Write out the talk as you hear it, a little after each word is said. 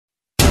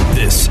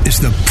This is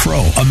the Pro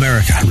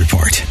America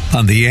Report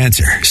on The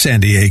Answer San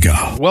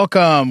Diego.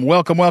 Welcome.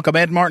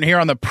 Ed Martin here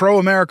on the Pro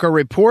America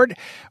Report.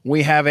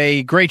 We have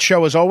a great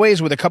show as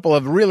always with a couple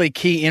of really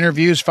key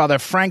interviews. Father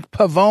Frank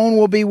Pavone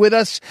will be with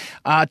us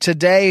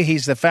today.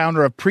 He's the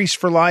founder of Priests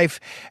for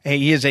Life.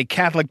 He is a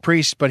Catholic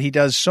priest, but he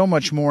does so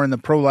much more in the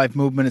pro-life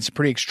movement. It's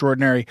pretty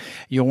extraordinary.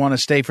 You'll want to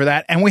stay for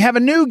that. And we have a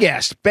new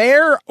guest,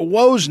 Bear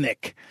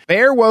Wozniak.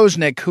 Bear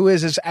Wozniak, who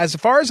is, as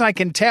far as I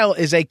can tell,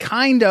 is a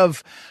kind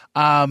of...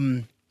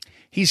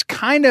 he's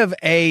kind of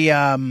a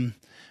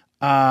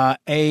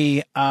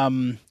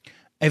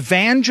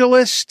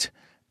evangelist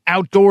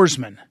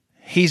outdoorsman.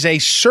 He's a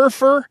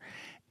surfer.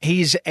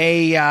 He's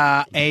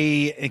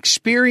a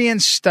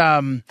experienced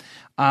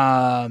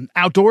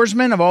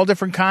outdoorsman of all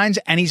different kinds,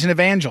 and he's an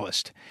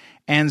evangelist.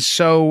 And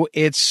so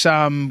it's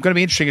going to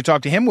be interesting to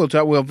talk to him. We'll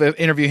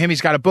interview him.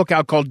 He's got a book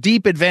out called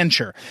Deep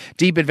Adventure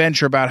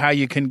about how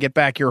you can get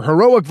back your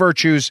heroic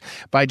virtues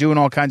by doing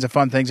all kinds of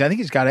fun things. I think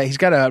he's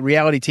got a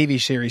reality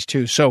TV series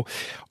too. So,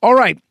 all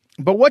right.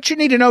 But what you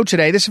need to know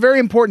today, this is a very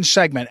important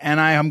segment, and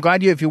I am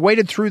glad if you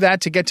waited through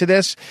that to get to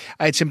this,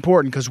 it's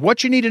important because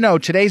what you need to know,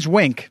 today's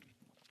wink,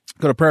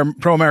 go to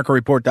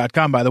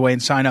proamericareport.com, by the way,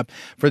 and sign up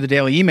for the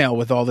daily email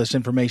with all this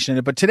information in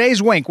it. But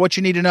today's wink, what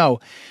you need to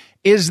know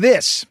is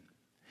this.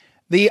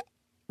 The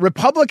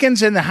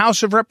Republicans in the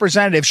House of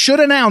Representatives should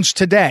announce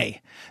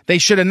today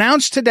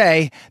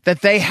that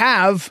they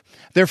have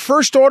their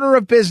first order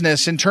of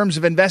business in terms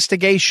of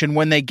investigation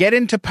when they get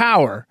into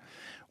power.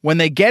 When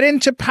they get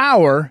into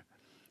power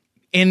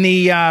in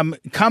the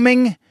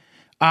coming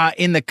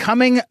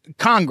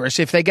Congress,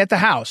 if they get the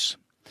House,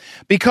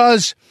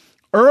 because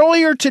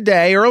earlier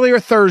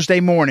Thursday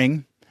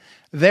morning,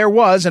 there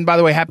was, and by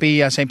the way,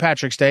 happy St.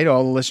 Patrick's Day to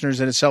all the listeners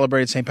that have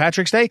celebrated St.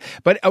 Patrick's Day.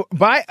 But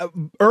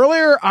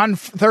earlier on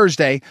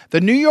Thursday, the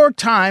New York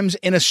Times,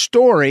 in a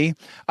story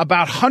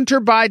about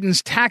Hunter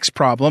Biden's tax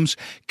problems,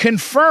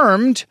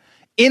 confirmed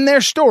in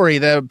their story,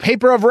 the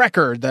paper of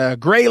record, the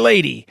Gray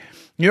Lady,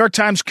 New York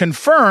Times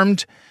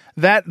confirmed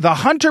that the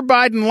Hunter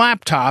Biden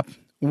laptop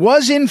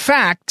was in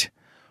fact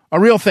a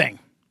real thing.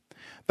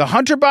 The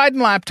Hunter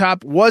Biden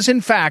laptop was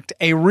in fact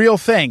a real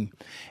thing.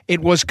 It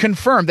was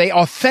confirmed. They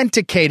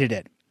authenticated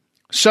it.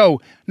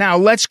 So now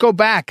let's go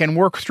back and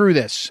work through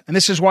this. And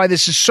this is why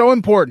this is so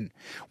important.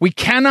 We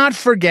cannot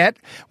forget.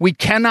 We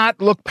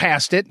cannot look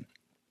past it.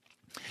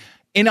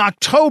 In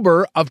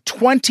October of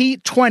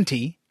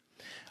 2020,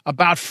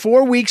 about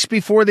 4 weeks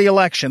before the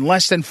election,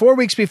 less than 4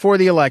 weeks before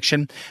the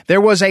election, there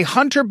was a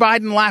Hunter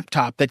Biden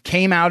laptop that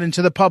came out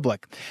into the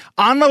public.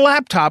 On the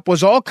laptop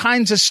was all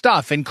kinds of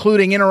stuff,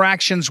 including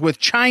interactions with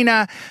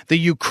China, the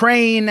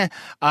Ukraine,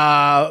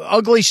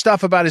 ugly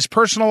stuff about his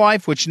personal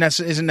life, which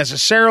isn't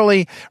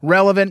necessarily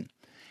relevant.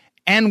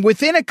 And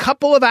within a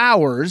couple of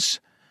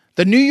hours,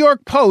 the New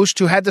York Post,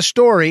 who had the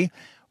story,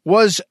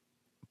 was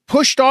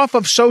pushed off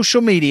of social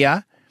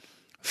media.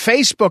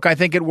 Facebook, I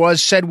think it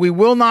was, said we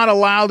will not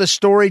allow the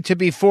story to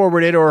be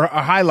forwarded or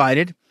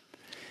highlighted.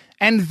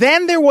 And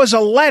then there was a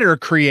letter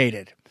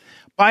created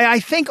by, I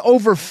think,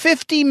 over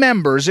 50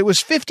 members. It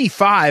was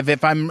 55,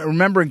 if I'm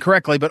remembering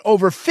correctly, but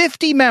over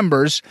 50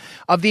 members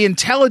of the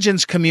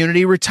intelligence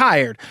community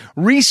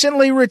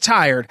recently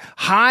retired,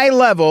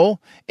 high-level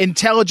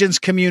intelligence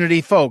community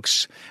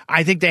folks.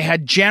 I think they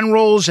had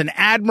generals and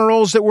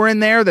admirals that were in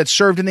there that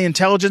served in the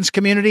intelligence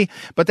community,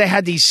 but they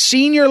had these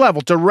senior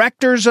level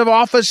directors of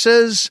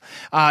offices,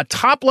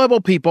 top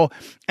level people,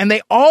 and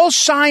they all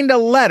signed a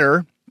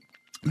letter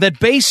that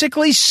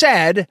basically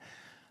said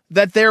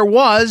that there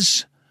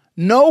was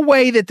no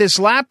way that this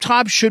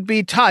laptop should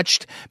be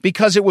touched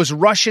because it was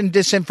Russian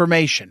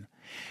disinformation.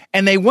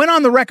 And they went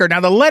on the record. Now,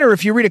 the letter,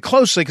 if you read it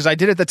closely, because I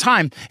did at the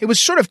time, it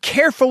was sort of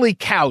carefully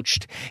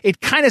couched.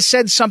 It kind of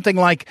said something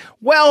like,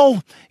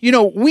 well,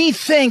 we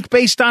think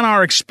based on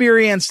our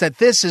experience that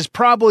this is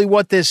probably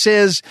what this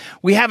is.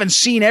 We haven't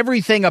seen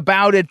everything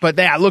about it, but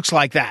it looks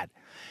like that.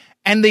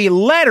 And the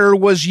letter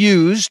was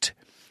used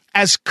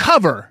as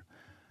cover.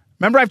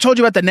 Remember, I've told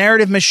you about the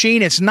narrative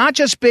machine? It's not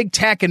just big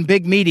tech and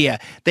big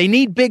media. They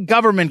need big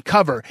government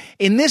cover.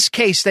 In this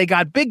case, they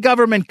got big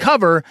government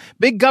cover,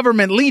 big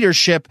government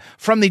leadership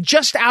from the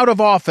just out of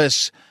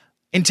office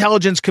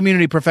intelligence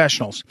community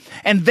professionals.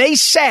 And they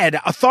said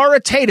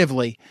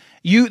authoritatively,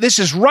 this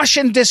is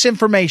Russian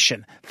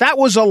disinformation. That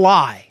was a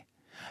lie.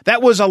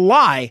 That was a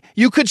lie.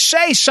 You could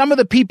say some of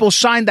the people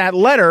signed that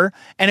letter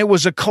and it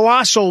was a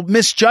colossal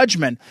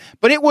misjudgment,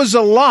 but it was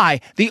a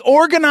lie. The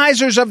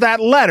organizers of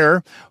that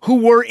letter, who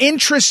were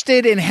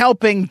interested in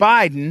helping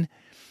Biden,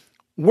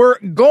 were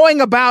going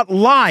about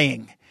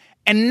lying.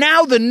 And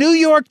now the New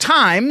York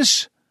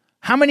Times,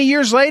 how many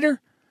years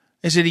later?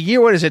 Is it a year?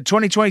 What is it?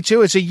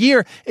 2022? It's a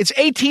year. It's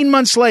 18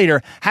 months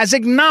later, has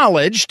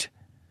acknowledged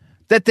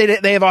that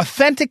they have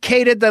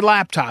authenticated the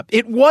laptop.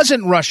 It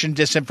wasn't Russian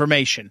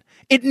disinformation.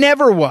 It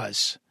never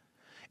was.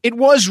 It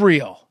was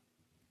real.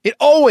 It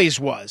always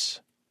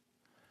was.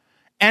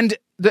 And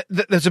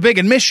there's a big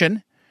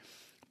admission.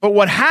 But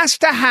what has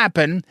to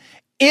happen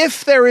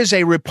if there is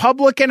a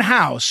Republican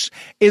House,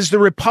 is the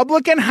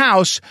Republican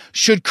House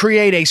should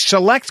create a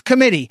select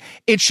committee.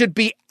 It should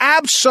be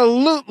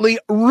absolutely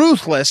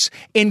ruthless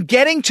in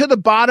getting to the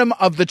bottom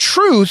of the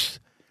truth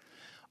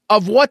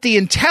of what the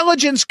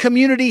intelligence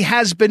community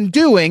has been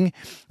doing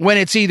when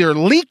it's either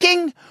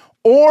leaking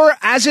or,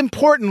 as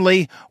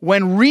importantly,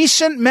 when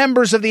recent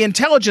members of the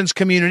intelligence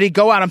community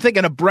go out, I'm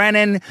thinking of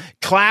Brennan,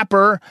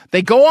 Clapper,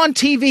 they go on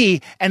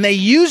TV and they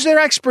use their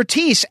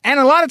expertise and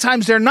a lot of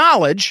times their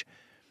knowledge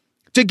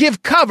to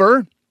give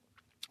cover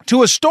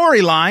to a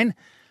storyline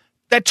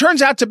that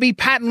turns out to be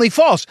patently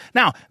false.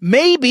 Now,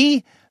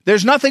 maybe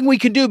there's nothing we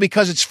can do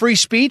because it's free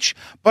speech,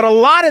 but a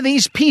lot of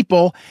these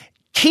people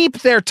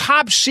keep their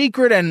top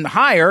secret and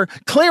higher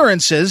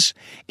clearances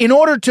in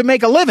order to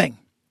make a living,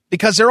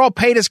 because they're all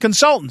paid as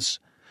consultants.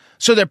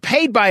 So they're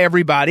paid by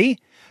everybody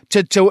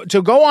to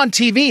go on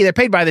TV. They're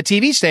paid by the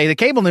TV station, the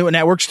cable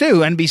networks too,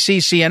 NBC,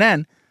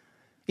 CNN,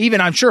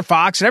 even I'm sure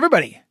Fox and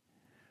everybody.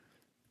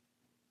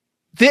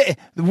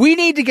 We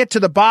need to get to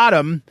the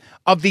bottom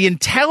of the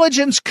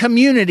intelligence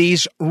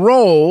community's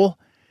role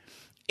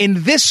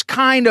in this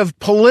kind of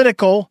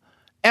political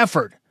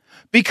effort,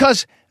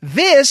 because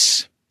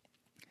this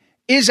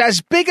is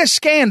as big a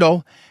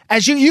scandal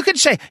as you can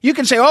say,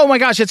 oh my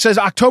gosh, it says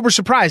October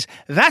surprise.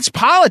 That's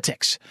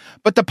politics.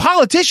 But the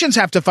politicians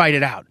have to fight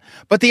it out.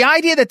 But the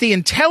idea that the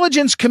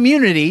intelligence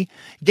community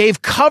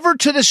gave cover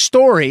to the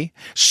story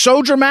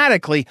so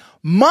dramatically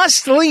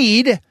must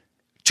lead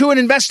to an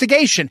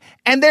investigation.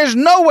 And there's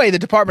no way the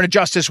Department of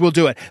Justice will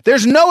do it.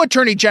 There's no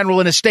attorney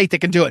general in a state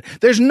that can do it.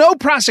 There's no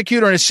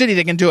prosecutor in a city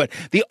that can do it.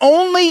 The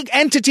only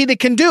entity that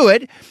can do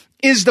it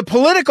is the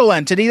political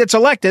entity that's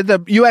elected,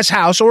 the U.S.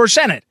 House or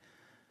Senate.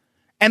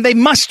 And they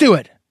must do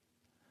it.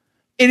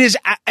 It is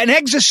an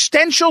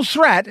existential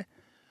threat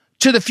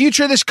to the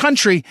future of this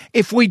country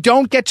if we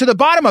don't get to the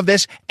bottom of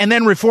this and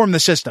then reform the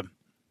system.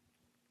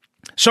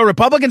 So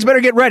Republicans better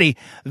get ready.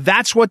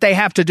 That's what they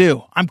have to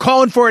do. I'm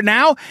calling for it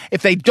now.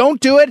 If they don't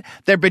do it,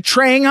 they're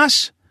betraying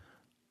us.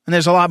 And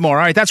there's a lot more.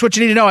 All right, that's what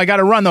you need to know. I got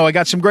to run, though. I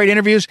got some great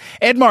interviews.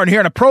 Ed Martin here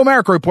on a Pro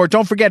America Report.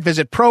 Don't forget,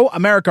 visit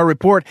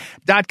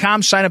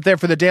proamericareport.com. Sign up there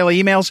for the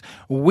daily emails.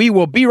 We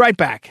will be right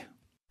back.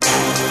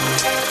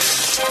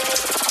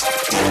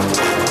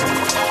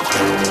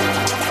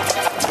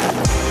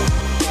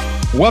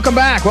 Welcome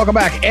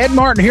back. Ed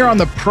Martin here on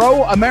the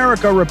Pro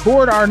America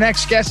Report. Our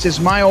next guest is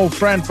my old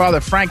friend, Father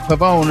Frank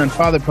Pavone. And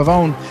Father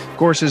Pavone, of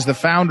course, is the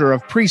founder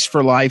of Priests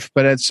for Life.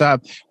 But it's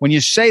when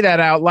you say that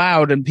out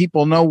loud and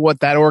people know what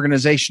that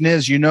organization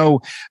is, you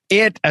know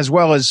it, as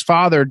well as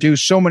Father, do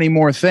so many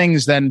more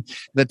things than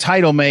the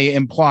title may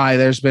imply.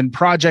 There's been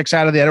projects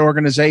out of that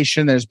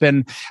organization. There's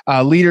been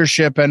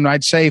leadership. And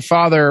I'd say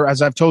Father,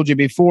 as I've told you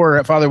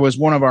before, Father was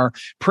one of our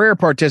prayer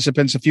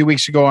participants a few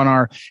weeks ago on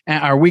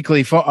our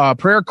weekly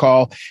prayer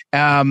call.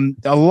 A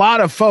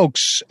lot of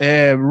folks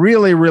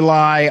really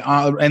rely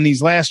on, in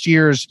these last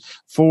years,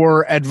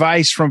 for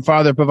advice from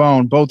Father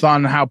Pavone, both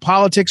on how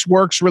politics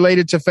works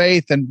related to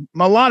faith, and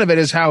a lot of it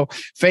is how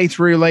faith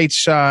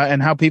relates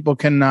and how people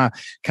can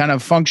kind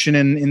of function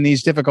in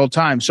these difficult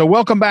times. So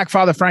welcome back,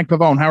 Father Frank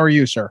Pavone. How are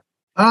you, sir?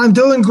 I'm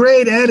doing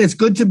great, Ed. It's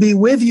good to be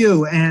with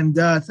you, and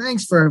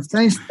thanks for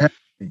having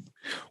me.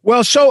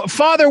 Well, so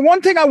Father,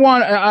 one thing I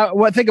want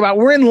to think about,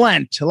 we're in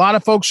Lent. A lot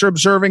of folks are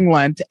observing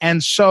Lent.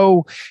 And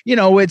so, you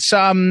know,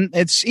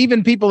 it's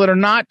even people that are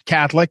not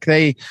Catholic.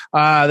 They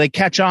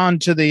catch on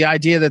to the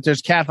idea that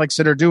there's Catholics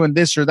that are doing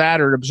this or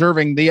that or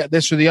observing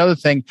this or the other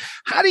thing.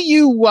 How do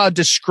you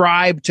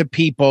describe to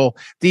people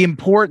the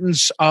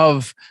importance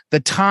of the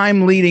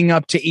time leading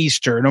up to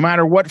Easter, no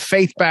matter what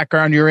faith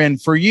background you're in,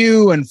 for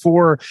you and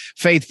for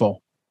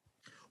faithful?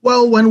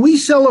 Well, when we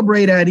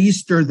celebrate at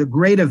Easter the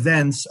great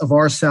events of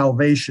our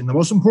salvation, the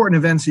most important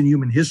events in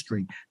human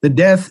history, the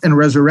death and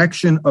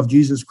resurrection of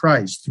Jesus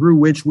Christ, through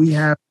which we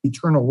have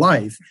eternal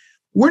life,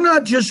 we're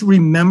not just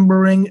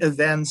remembering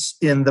events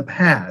in the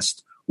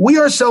past. We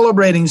are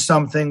celebrating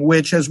something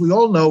which, as we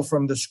all know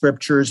from the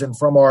scriptures and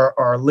from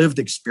our lived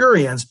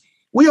experience,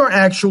 we are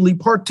actually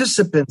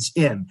participants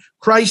in.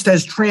 Christ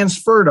has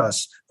transferred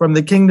us from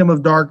the kingdom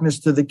of darkness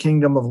to the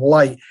kingdom of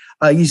light.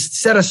 He's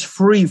set us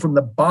free from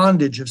the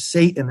bondage of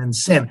Satan and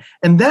sin.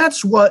 And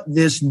that's what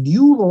this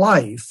new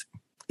life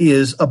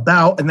is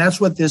about. And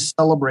that's what this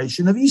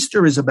celebration of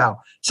Easter is about.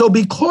 So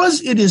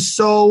because it is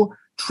so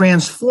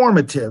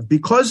transformative,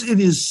 because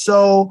it is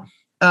so,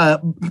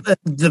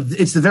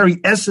 it's the very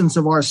essence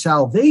of our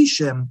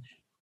salvation,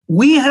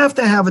 we have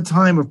to have a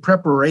time of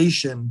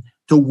preparation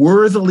to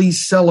worthily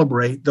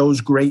celebrate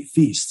those great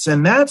feasts.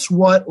 And that's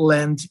what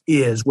Lent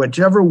is,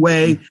 whichever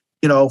way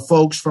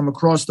folks from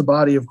across the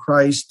body of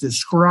Christ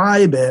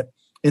describe it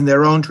in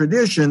their own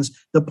traditions.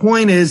 The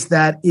point is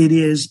that it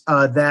is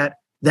that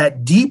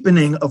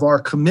deepening of our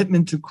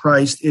commitment to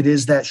Christ. It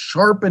is that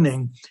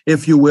sharpening,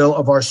 if you will,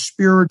 of our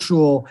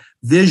spiritual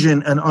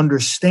vision and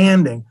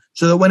understanding,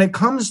 so that when it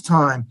comes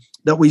time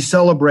that we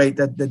celebrate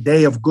that the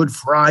day of Good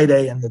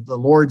Friday and the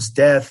Lord's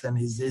death and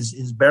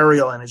his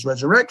burial and his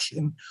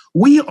resurrection,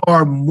 we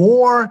are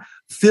more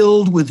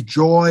filled with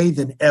joy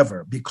than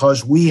ever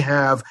because we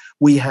have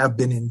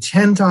been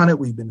intent on it.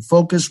 We've been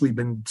focused. We've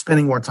been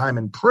spending more time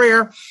in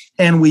prayer,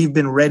 and we've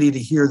been ready to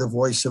hear the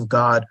voice of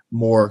God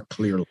more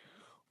clearly.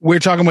 We're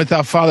talking with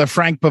Father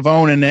Frank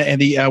Pavone, and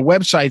the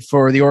website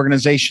for the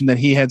organization that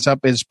he heads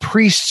up is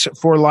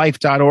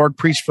priestsforlife.org,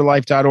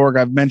 priestsforlife.org.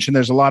 I've mentioned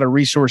there's a lot of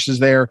resources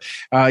there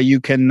you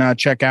can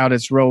check out.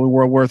 It's really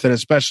well worth it,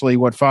 especially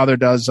what Father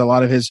does, a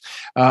lot of his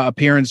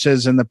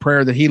appearances and the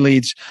prayer that he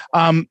leads.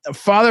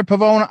 Father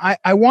Pavone,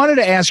 I wanted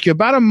to ask you,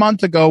 about a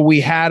month ago, we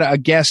had a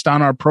guest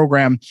on our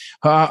program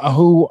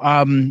who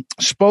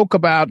spoke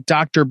about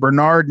Dr.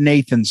 Bernard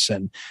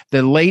Nathanson,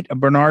 the late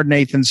Bernard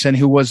Nathanson,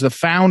 who was the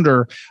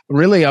founder,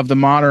 really, of the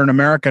modern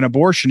American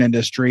abortion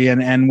industry,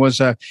 and then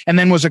was a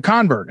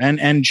convert,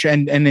 and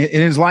in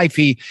his life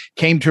he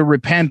came to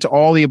repent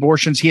all the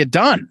abortions he had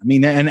done. I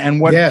mean,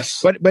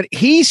 yes. But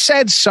he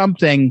said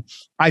something.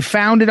 I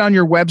found it on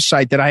your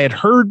website that I had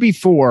heard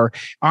before.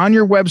 On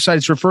your website,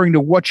 it's referring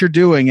to what you're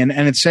doing, and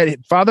it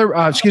said,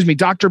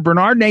 Dr.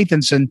 Bernard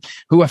Nathanson,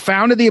 who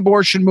founded the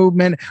abortion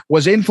movement,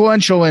 was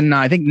influential in,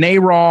 I think,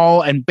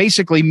 NARAL, and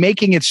basically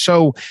making it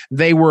so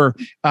they were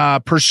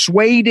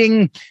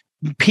persuading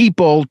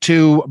people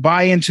to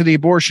buy into the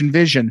abortion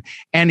vision.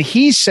 And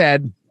he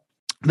said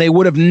they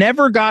would have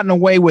never gotten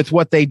away with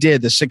what they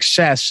did, the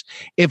success,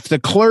 if the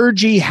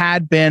clergy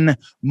had been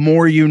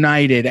more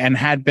united and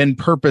had been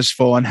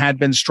purposeful and had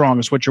been strong,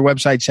 is what your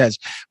website says.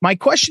 My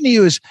question to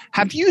you is,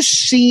 have you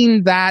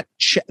seen that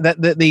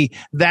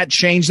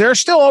change? There are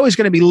still always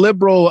going to be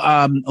liberal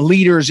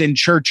leaders in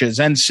churches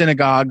and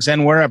synagogues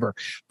and wherever.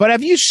 But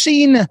have you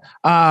seen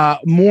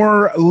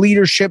more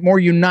leadership, more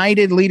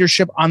united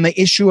leadership on the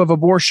issue of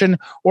abortion?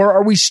 Or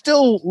are we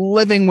still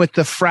living with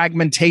the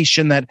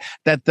fragmentation that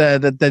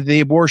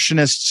the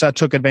abortionists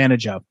took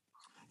advantage of?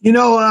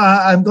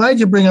 I'm glad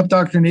you bring up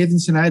Dr.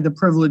 Nathanson. I had the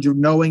privilege of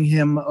knowing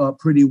him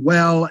pretty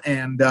well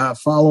and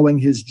following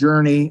his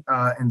journey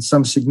and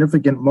some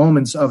significant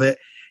moments of it.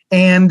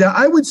 And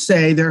I would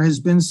say there has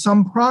been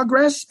some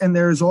progress, and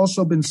there has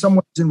also been some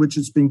ways in which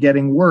it's been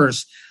getting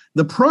worse.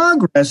 The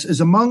progress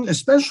is among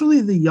especially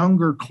the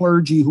younger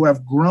clergy who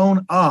have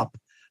grown up,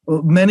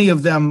 many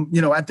of them,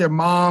 at their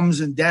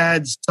mom's and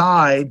dad's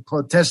side,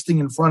 protesting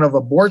in front of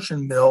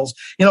abortion mills.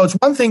 It's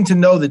one thing to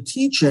know the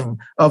teaching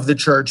of the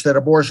church that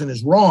abortion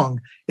is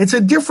wrong. It's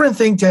a different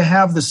thing to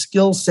have the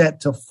skill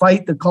set to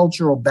fight the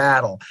cultural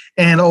battle.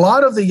 And a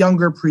lot of the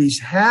younger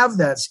priests have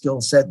that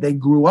skill set. They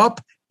grew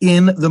up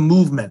in the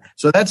movement.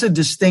 So that's a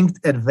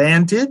distinct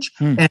advantage.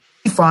 And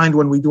we find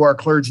when we do our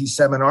clergy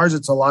seminars,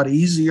 it's a lot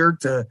easier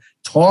to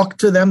talk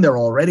to them. They're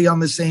already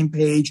on the same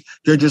page.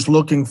 They're just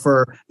looking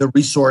for the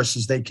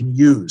resources they can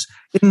use.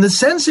 In the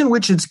sense in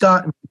which it's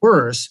gotten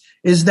worse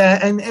is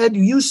that, and Ed,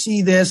 you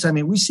see this,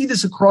 we see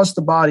this across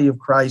the body of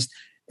Christ,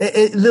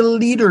 the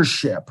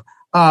leadership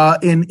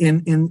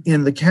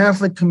in the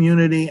Catholic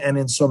community and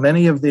in so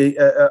many of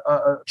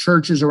the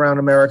churches around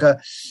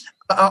America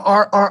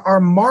are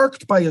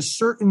marked by a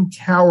certain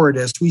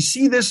cowardice. We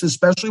see this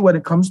especially when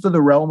it comes to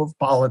the realm of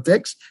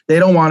politics. They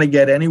don't want to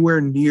get anywhere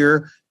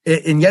near,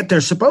 and yet they're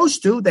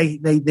supposed to. They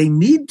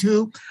need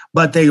to,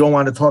 but they don't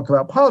want to talk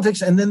about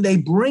politics. And then they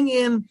bring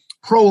in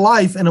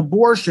pro-life and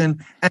abortion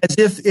as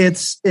if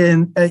it's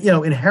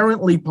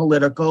inherently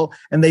political,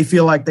 and they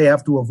feel like they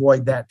have to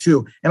avoid that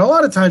too. And a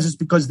lot of times it's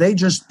because they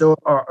just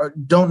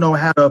don't know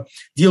how to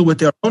deal with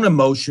their own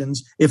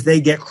emotions if they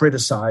get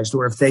criticized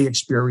or if they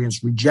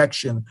experience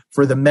rejection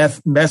for the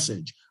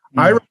message.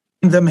 I remind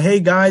them, hey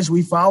guys,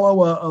 we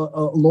follow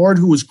a Lord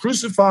who was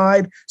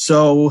crucified,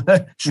 so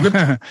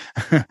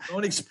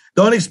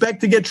don't expect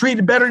to get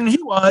treated better than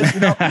he was.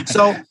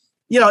 So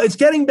it's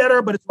getting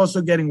better, but it's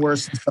also getting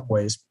worse in some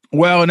ways.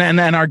 Well, and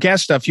our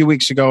guest a few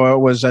weeks ago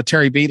was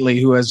Terry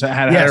Beatley, who has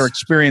had her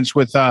experience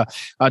with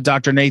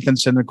Dr.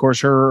 Nathanson. Of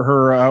course,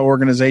 her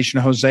organization,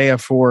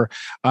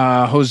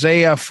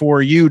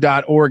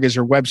 HoseaForYou.org is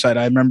her website.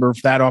 I remember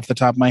that off the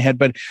top of my head.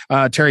 But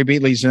Terry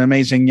Beatley's an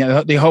amazing,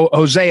 the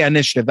Hosea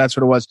Initiative, that's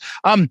what it was.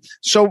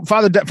 So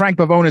Father Frank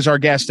Pavone is our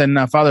guest,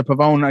 and Father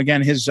Pavone,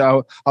 again, his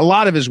a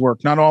lot of his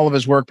work, not all of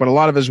his work, but a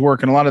lot of his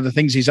work and a lot of the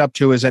things he's up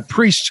to is at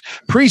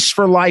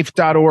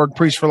priestsforlife.org,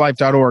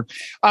 priestsforlife.org.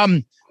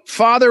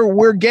 Father,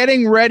 we're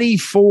getting ready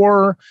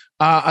for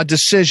a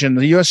decision.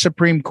 The U.S.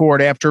 Supreme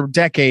Court, after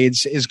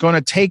decades, is going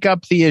to take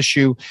up the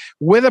issue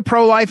with a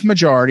pro-life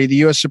majority, the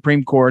U.S.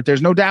 Supreme Court.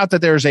 There's no doubt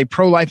that there's a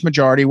pro-life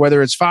majority,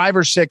 whether it's 5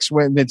 or 6,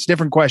 it's a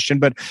different question,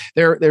 but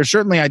they're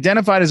certainly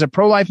identified as a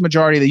pro-life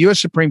majority, the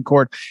U.S. Supreme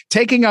Court,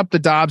 taking up the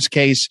Dobbs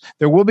case.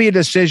 There will be a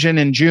decision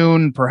in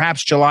June,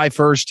 perhaps July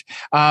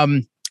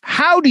 1st.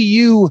 How do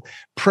you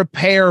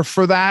prepare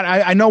for that?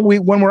 I know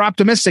when we're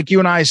optimistic, you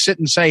and I sit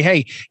and say,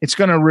 hey, it's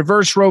going to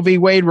reverse Roe v.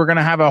 Wade. We're going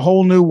to have a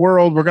whole new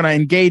world. We're going to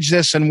engage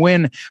this and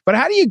win. But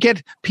how do you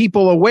get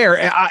people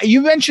aware?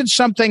 You mentioned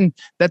something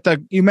that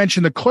you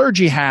mentioned the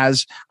clergy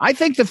has. I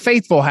think the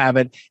faithful have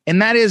it, and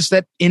that is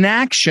that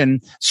inaction,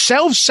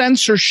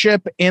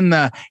 self-censorship in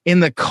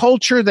the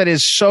culture that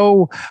is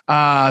so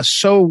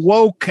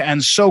woke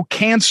and so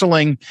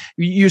canceling.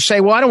 You say,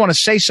 well, I don't want to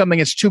say something.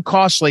 It's too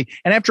costly.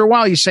 And after a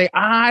while, you say,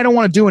 I don't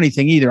want to do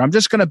anything either. I'm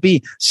just going to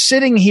be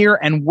sitting here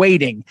and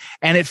waiting.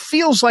 And it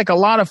feels like a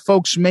lot of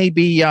folks may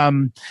be a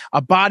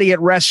body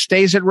at rest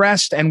stays at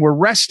rest, and we're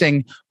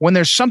resting when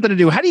there's something to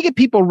do. How do you get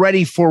people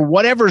ready for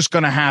whatever's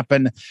going to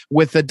happen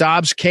with the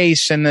Dobbs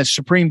case and the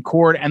Supreme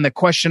Court and the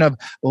question of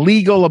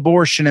legal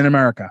abortion in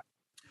America?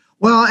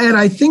 Well, Ed,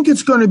 I think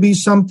it's going to be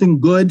something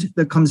good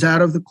that comes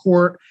out of the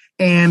court.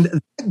 And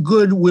that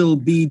good will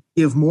be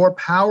give more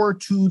power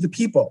to the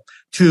people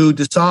to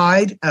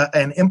decide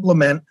and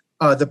implement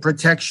the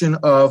protection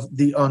of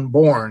the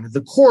unborn.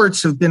 The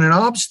courts have been an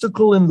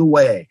obstacle in the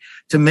way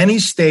to many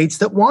states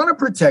that want to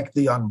protect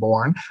the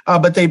unborn,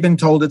 but they've been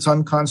told it's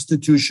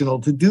unconstitutional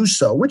to do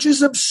so, which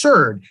is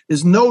absurd.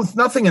 There's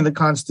nothing in the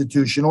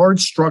Constitution or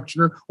its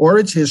structure or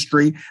its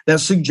history that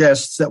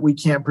suggests that we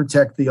can't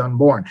protect the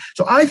unborn.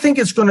 So I think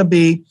it's going to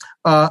be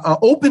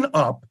open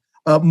up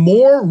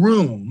more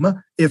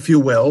room, if you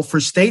will, for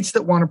states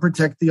that want to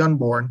protect the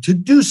unborn to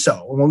do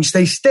so. And when we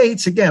say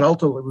states, again,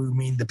 ultimately we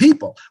mean the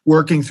people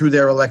working through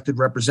their elected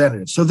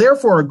representatives. So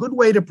therefore, a good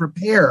way to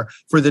prepare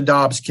for the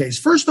Dobbs case,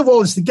 first of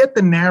all, is to get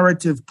the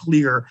narrative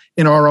clear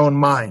in our own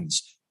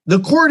minds. The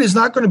court is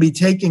not going to be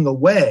taking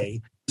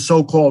away the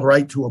so-called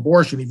right to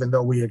abortion, even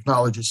though we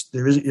acknowledge it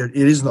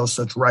is no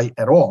such right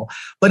at all.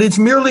 But it's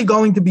merely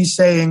going to be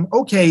saying,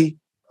 okay,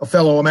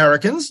 fellow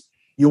Americans,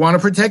 you want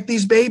to protect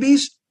these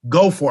babies?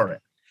 Go for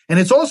it. And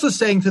it's also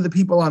saying to the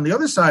people on the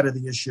other side of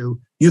the issue,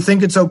 you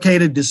think it's okay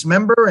to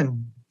dismember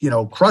and,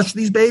 crush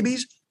these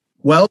babies?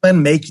 Well,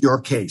 then make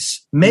your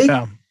case. Make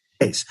your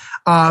case.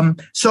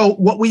 So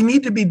what we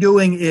need to be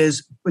doing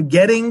is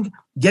getting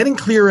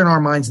clear in our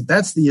minds that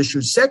that's the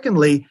issue.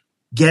 Secondly,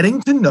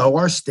 getting to know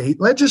our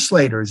state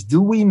legislators.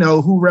 Do we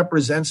know who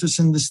represents us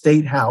in the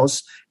state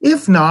house?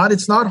 If not,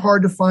 it's not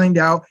hard to find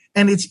out.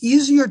 And it's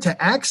easier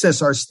to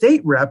access our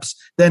state reps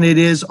than it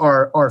is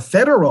our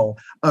federal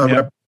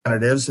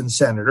representatives and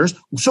senators.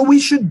 So we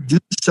should do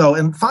so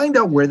and find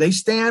out where they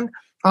stand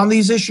on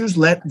these issues.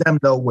 Let them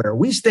know where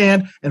we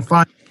stand and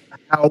find out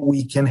how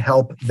we can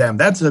help them.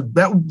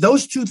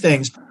 Those two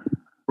things.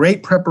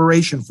 Great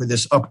preparation for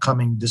this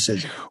upcoming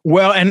decision.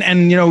 Well, and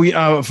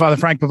Father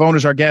Frank Pavone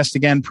is our guest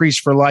again,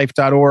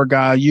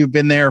 priestforlife.org. You've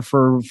been there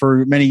for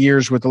many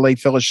years with the late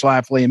Phyllis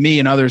Schlafly and me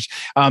and others.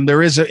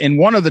 There is in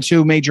one of the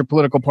two major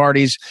political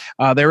parties,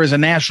 there is a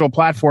national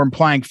platform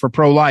plank for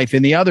pro-life.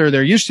 In the other,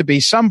 there used to be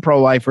some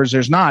pro-lifers.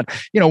 There's not.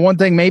 One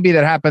thing maybe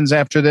that happens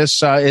after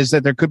this is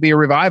that there could be a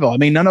revival. I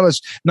mean, none of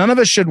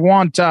us should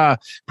want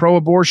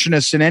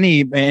pro-abortionists in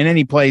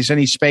any place,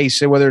 any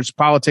space, whether it's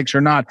politics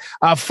or not.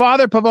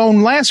 Father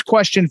Pavone, last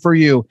question for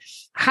you.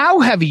 How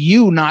have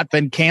you not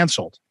been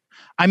canceled?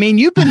 I mean,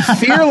 you've been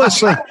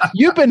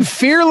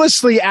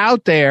fearlessly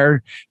out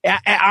there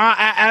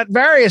at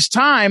various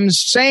times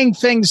saying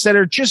things that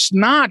are just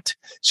not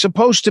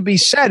supposed to be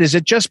said. Is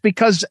it just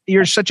because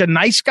you're such a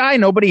nice guy?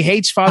 Nobody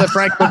hates Father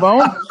Frank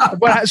Pavone?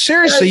 But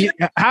seriously,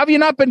 how have you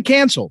not been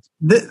canceled?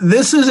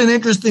 This is an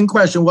interesting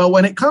question. Well,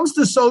 when it comes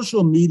to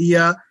social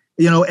media,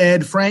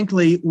 Ed,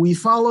 frankly, we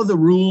follow the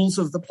rules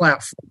of the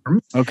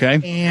platform.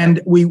 Okay. And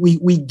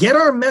we get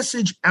our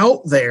message out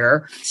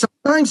there.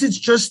 Sometimes it's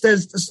just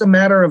a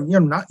matter of,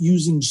 not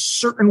using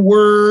certain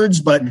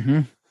words, but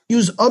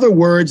use other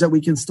words that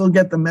we can still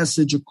get the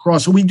message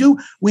across. So we do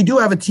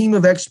have a team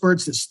of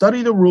experts that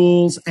study the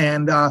rules,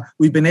 and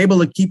we've been able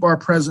to keep our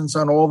presence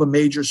on all the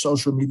major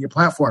social media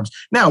platforms.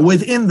 Now,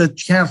 within the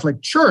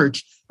Catholic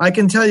Church, I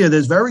can tell you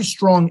there's very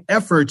strong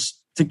efforts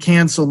to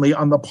cancel me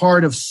on the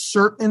part of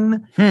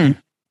certain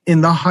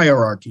in the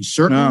hierarchy.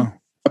 Certain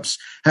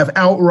have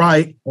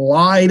outright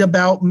lied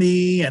about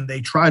me, and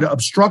they try to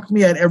obstruct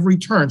me at every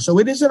turn. So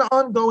it is an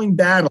ongoing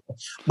battle.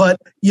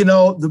 But,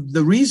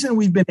 the reason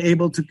we've been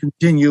able to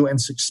continue and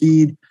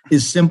succeed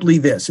is simply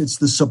this. It's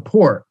the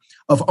support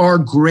of our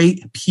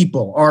great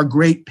people, our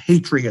great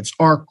patriots,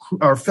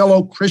 our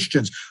fellow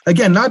Christians.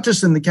 Again, not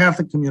just in the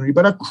Catholic community,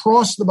 but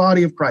across the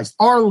body of Christ,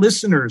 our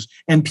listeners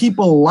and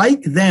people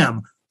like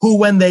them who,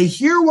 when they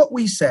hear what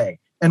we say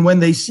and when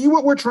they see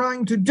what we're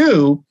trying to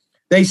do,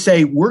 they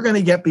say, we're going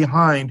to get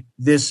behind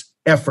this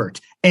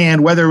effort.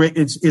 And whether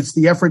it's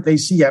the effort they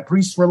see at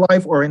Priests for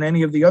Life or in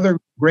any of the other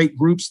great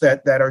groups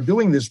that are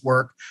doing this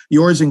work,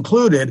 yours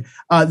included,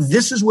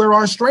 this is where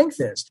our strength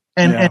is.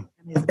 And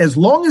as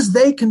long as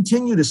they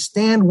continue to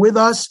stand with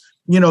us,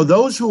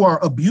 those who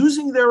are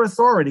abusing their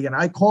authority, and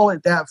I call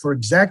it that for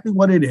exactly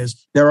what it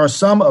is, there are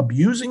some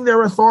abusing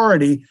their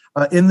authority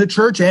in the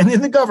church and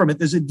in the government.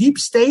 There's a deep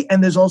state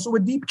and there's also a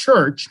deep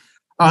church.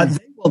 They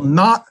will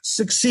not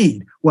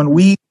succeed when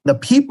the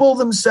people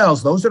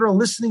themselves, those that are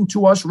listening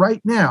to us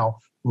right now,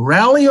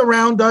 rally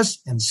around us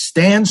and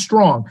stand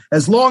strong.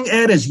 As long,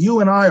 Ed, as you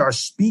and I are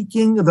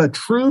speaking the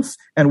truth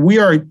and we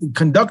are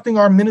conducting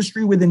our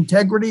ministry with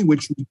integrity,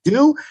 which we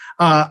do,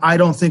 I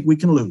don't think we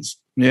can lose.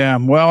 Yeah,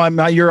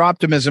 well, your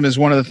optimism is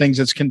one of the things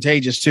that's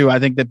contagious too. I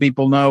think that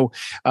people know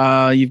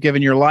you've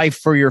given your life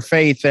for your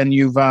faith, and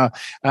you've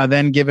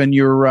then given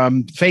your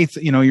faith,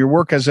 your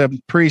work as a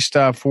priest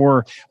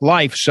for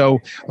life. So,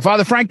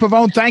 Father Frank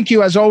Pavone, thank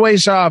you as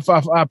always.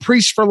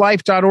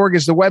 Priestforlife.org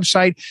is the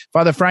website.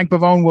 Father Frank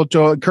Pavone will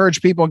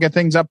encourage people and get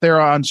things up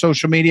there on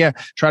social media.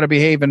 Try to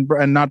behave and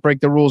not break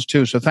the rules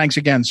too. So, thanks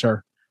again,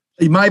 sir.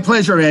 My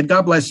pleasure, Ed.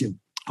 God bless you.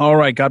 All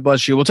right. God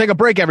bless you. We'll take a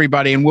break,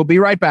 everybody, and we'll be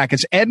right back.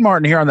 It's Ed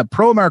Martin here on the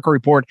Pro America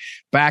Report.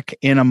 Back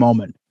in a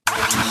moment.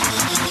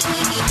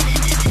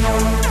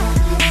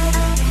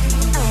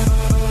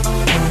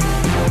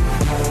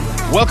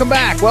 Welcome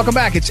back. Welcome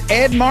back. It's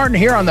Ed Martin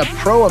here on the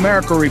Pro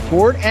America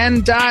Report,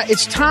 and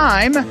it's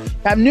time to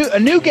have a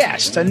new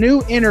guest, a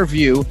new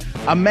interview,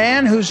 a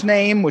man whose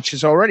name, which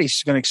is already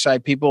going to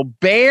excite people,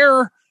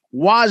 Bear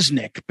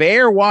Wozniak.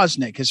 Bear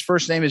Wozniak. His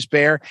first name is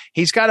Bear.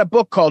 He's got a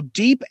book called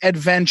Deep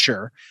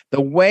Adventure,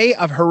 The Way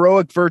of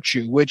Heroic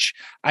Virtue, which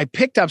I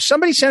picked up.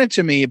 Somebody sent it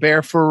to me,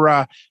 Bear, for,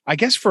 I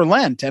guess for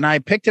Lent. And I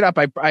picked it up.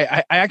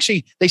 I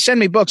actually, they send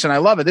me books and I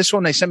love it. This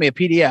one, they sent me a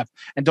PDF,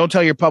 and don't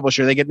tell your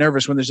publisher. They get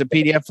nervous when there's a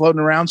PDF floating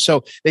around.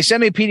 So they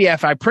sent me a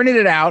PDF. I printed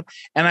it out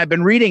and I've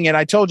been reading it.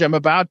 I told you I'm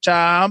about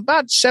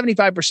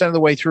 75% of the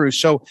way through.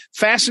 So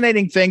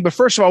fascinating thing. But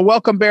first of all,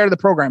 welcome, Bear, to the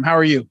program. How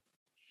are you?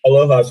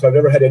 Aloha. So I've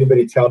never had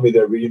anybody tell me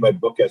they're reading my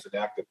book as an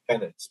act of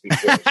penance.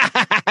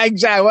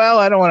 Exactly. Well,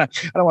 I don't want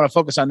to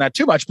focus on that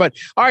too much, but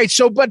all right.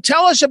 So, but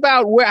tell us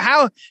about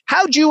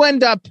how'd you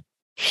end up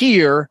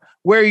here,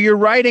 where you're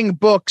writing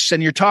books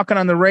and you're talking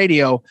on the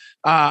radio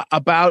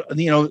about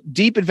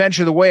Deep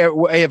Adventure, the way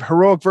of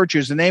Heroic Virtue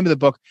is the name of the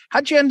book.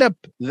 How'd you end up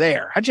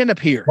there? How'd you end up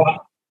here?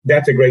 Well,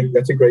 that's a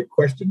great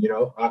question.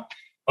 I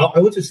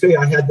would just say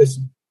I had this.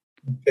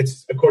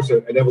 It's of course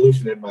an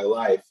evolution in my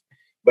life.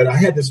 But I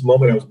had this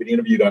moment. I was being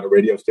interviewed on a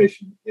radio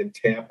station in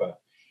Tampa,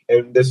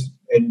 and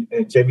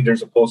Jamie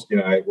Durza-Polsky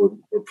and I were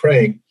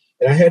praying,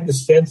 and I had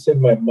this sense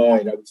in my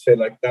mind. I would say,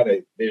 like, not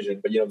a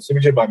vision, but this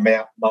image in my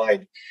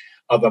mind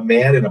of a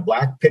man in a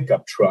black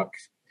pickup truck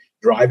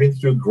driving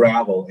through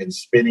gravel and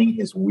spinning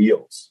his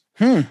wheels.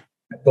 I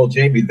told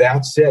Jamie,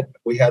 that's it.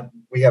 We have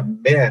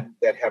men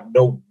that have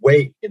no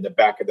weight in the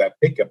back of that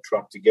pickup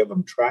truck to give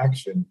them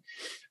traction,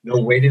 no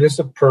weightiness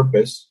of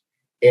purpose,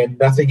 and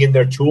nothing in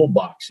their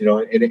toolbox,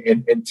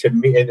 and to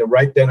me, and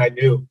right then I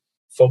knew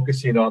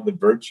focusing on the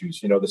virtues,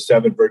 the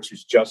 7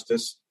 virtues: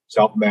 justice,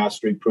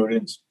 self-mastery,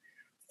 prudence,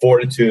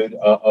 fortitude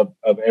of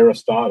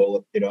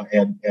Aristotle,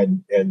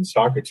 and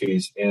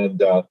Socrates,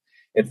 and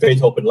faith,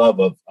 hope, and love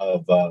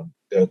of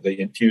the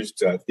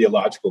infused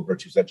theological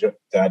virtues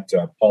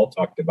that Paul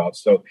talked about.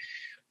 So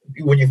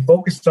when you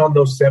focus on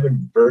those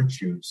 7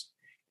 virtues,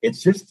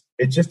 it's just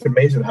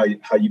amazing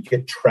how you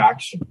get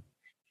traction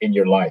in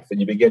your life,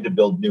 and you begin to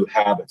build new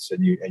habits,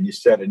 and you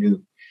set a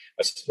new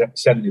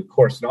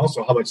course, and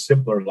also how much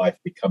simpler life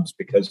becomes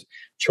because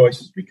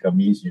choices become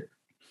easier.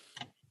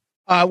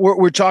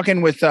 We're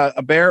talking with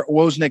Bear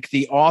Wozniak,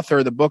 the author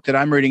of the book that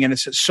I'm reading, and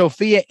it's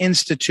Sophia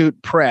Institute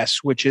Press,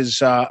 which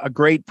is a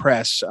great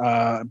press.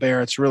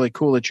 Bear, it's really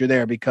cool that you're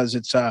there because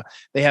it's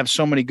they have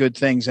so many good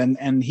things,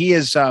 and he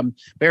is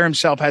Bear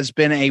himself has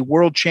been a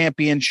world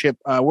champion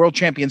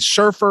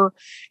surfer.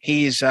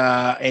 He's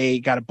got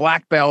a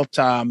black belt.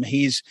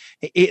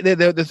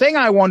 The thing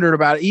I wondered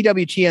about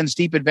EWTN's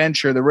Deep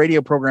Adventure, the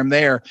radio program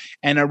there,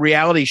 and a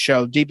reality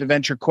show, Deep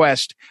Adventure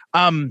Quest.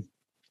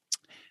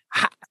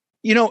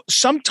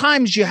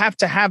 Sometimes you have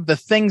to have the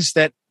things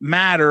that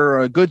matter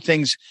or good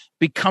things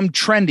become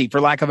trendy,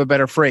 for lack of a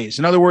better phrase.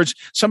 In other words,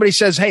 somebody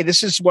says, "Hey,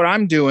 this is what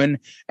I'm doing,"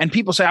 and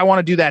people say, "I want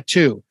to do that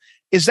too."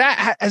 Has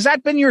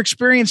that been your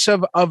experience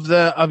of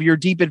your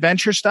Deep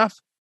Adventure stuff?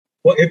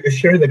 Well, if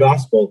sharing the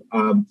gospel,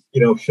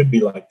 should be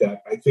like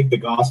that. I think the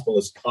gospel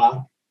is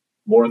taught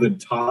more than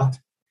taught,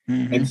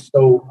 and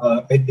so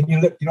I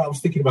was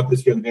thinking about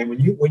this the other day. When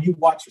you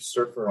watch a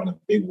surfer on a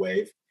big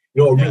wave,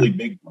 a really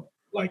big one,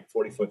 like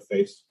 40-foot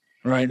face.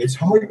 Right. It's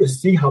hard to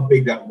see how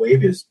big that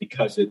wave is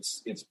because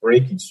it's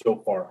breaking so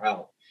far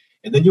out.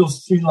 And then you'll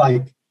see,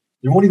 like,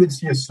 you won't even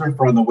see a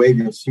surfer on the wave.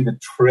 You'll see the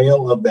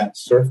trail of that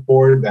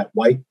surfboard, that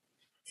white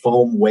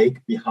foam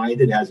wake behind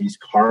it as he's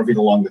carving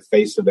along the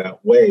face of that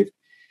wave.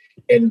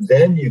 And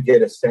then you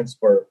get a sense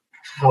for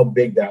how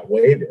big that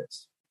wave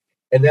is.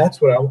 And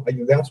that's what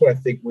I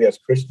think we as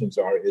Christians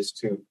are, is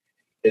to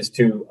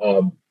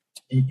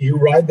you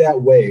ride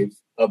that wave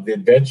of the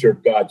adventure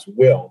of God's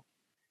will.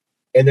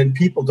 And then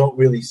people don't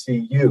really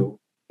see you.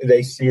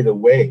 They see the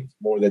wave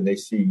more than they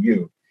see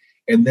you.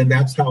 And then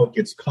that's how it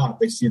gets caught.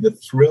 They see the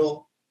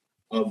thrill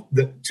of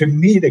to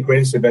me, the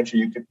greatest adventure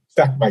in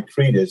fact, my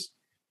creed is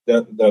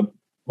the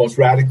most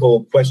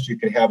radical quest you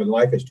can have in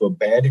life is to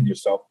abandon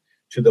yourself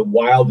to the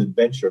wild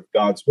adventure of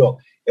God's will.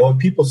 And when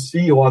people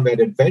see you on that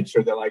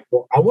adventure, they're like,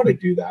 well, I want to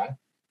do that,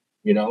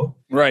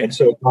 Right. And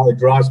so it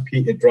draws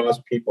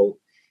people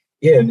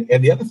in.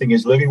 And the other thing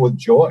is living with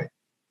joy.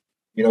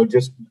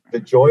 Just the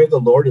joy of the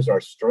Lord is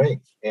our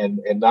strength, and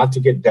not to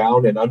get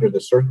down and under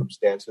the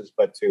circumstances,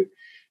 but to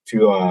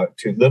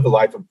live a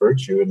life of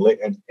virtue and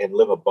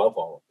live above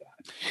all of that.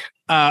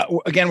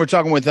 Again, we're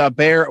talking with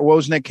Bear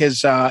Wozniak.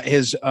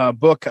 His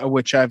book,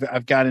 which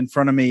I've got in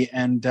front of me,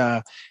 and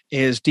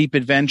is Deep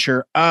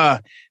Adventure.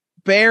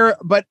 Bear,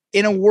 but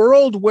in a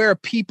world where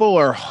people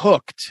are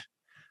hooked,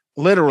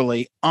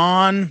 literally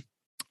on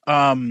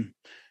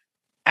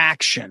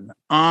action,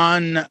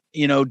 on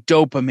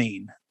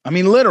dopamine. I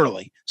mean,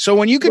 literally. So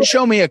when you could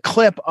show me a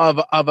clip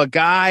of a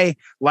guy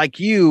like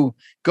you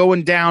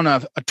going down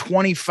a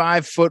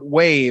 25-foot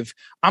wave,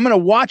 I'm going to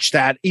watch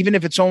that, even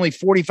if it's only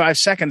 45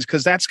 seconds,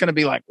 because that's going to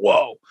be like,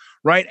 whoa,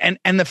 right? And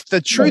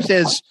the truth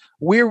is,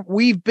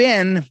 we've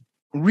been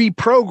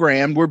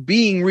reprogrammed. We're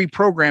being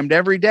reprogrammed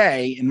every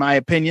day, in my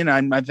opinion.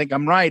 I think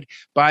I'm right,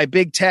 by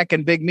big tech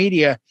and big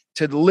media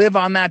to live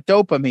on that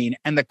dopamine.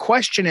 And the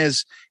question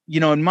is,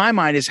 in my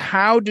mind, is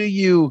how do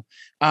you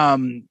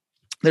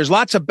there's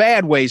lots of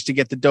bad ways to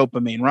get the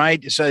dopamine,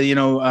 right?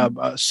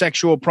 So,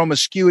 sexual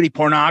promiscuity,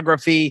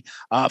 pornography,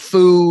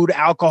 food,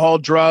 alcohol,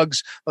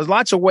 drugs. There's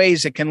lots of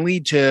ways that can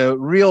lead to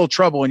real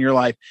trouble in your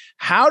life.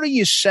 How do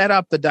you set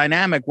up the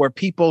dynamic where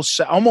people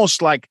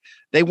almost like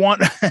they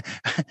want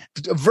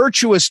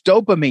virtuous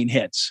dopamine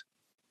hits?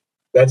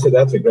 That's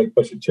a great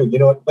question too.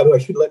 By the way, I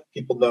should let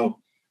people know,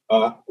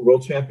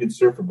 world champion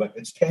surfer, but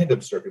it's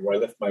tandem surfing where I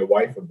lift my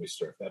wife when we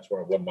surf. That's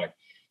where I won my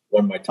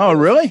title. Oh,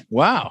 really?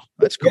 Wow,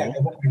 that's cool.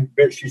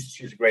 Yeah,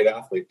 she's a great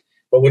athlete.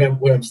 But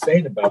what I'm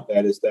saying about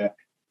that is that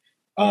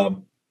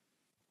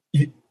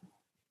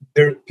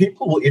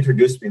people will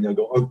introduce me and they'll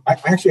go, "Oh, I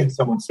actually had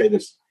someone say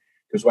this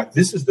because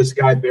this is this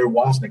guy Bear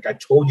Wozniak. I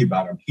told you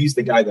about him. He's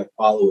the guy that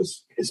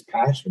follows his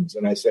passions."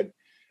 And I said,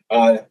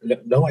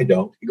 "No, I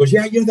don't." He goes,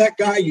 "Yeah, you're that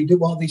guy. You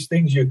do all these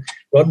things. You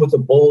run with the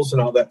bulls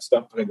and all that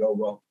stuff." And I go,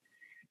 "Well,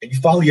 and you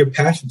follow your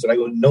passions?" And I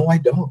go, "No, I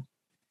don't.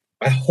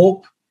 I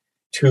hope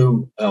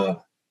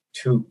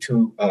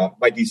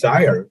my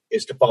desire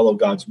is to follow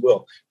God's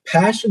will.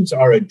 Passions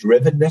are a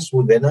drivenness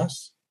within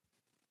us.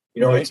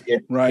 It's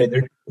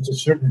a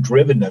certain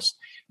drivenness,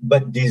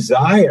 but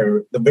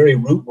desire, the very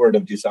root word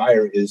of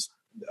desire is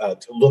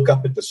to look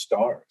up at the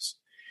stars.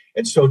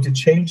 And so to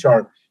change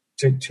not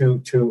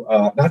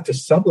to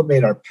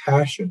sublimate our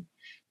passion,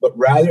 but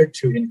rather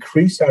to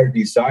increase our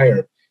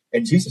desire.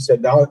 And Jesus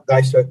said, thou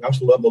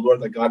shalt love the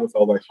Lord thy God with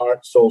all thy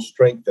heart, soul,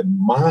 strength, and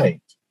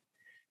mind.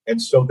 And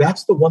so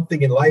that's the one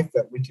thing in life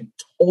that we can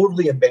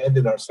totally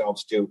abandon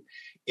ourselves to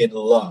in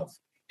love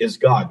is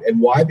God. And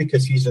why?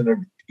 Because he's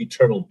an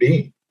eternal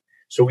being.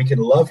 So we can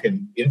love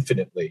him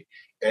infinitely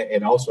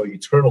and also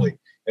eternally.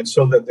 And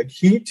so that the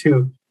key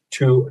to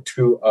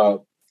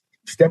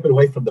stepping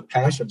away from the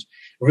passions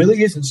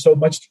really isn't so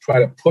much to try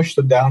to push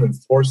them down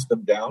and force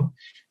them down.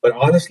 But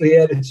honestly,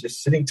 Ed, it's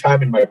just sitting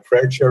time in my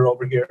prayer chair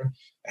over here,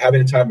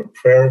 having a time of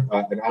prayer,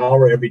 an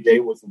hour every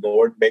day with the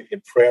Lord,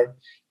 in prayer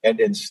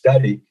and in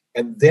study.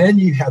 And then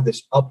you have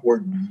this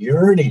upward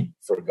yearning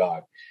for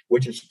God,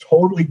 which is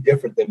totally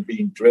different than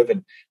being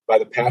driven by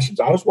the passions.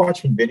 I was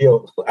watching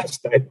video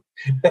last night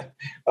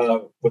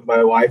with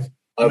my wife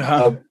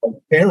of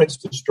parents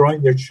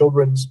destroying their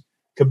children's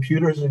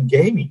computers and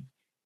gaming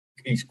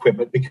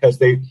equipment because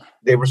they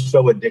were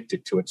so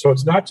addicted to it. So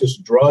it's not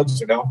just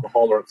drugs and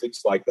alcohol or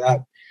things like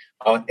that.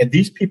 And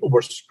these people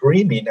were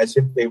screaming as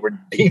if they were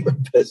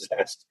demon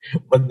possessed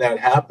when that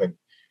happened.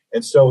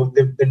 And so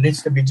there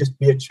needs to be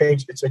a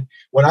change.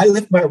 When I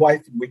lift my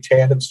wife and we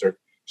tandem surf,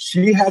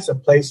 she has a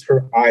place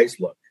her eyes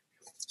look.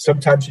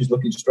 Sometimes she's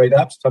looking straight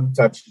up.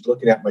 Sometimes she's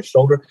looking at my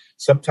shoulder.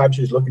 Sometimes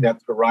she's looking at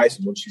the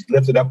horizon. When she's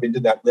lifted up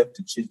into that lift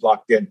and she's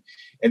locked in.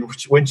 And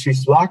when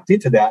she's locked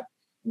into that,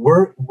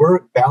 we're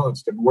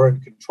balanced and we're in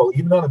control.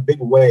 Even on a big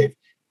wave,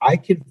 I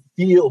can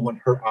feel when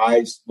her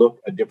eyes look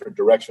a different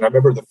direction. I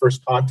remember the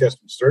first contest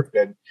we surfed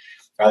in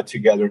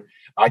together.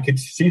 I could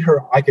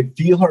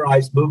feel her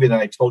eyes moving,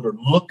 and I told her,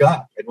 "Look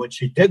up." And when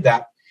she did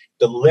that,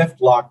 the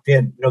lift locked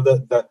in.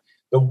 The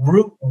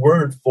root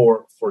word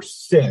for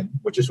sin,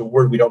 which is a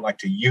word we don't like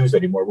to use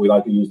anymore. We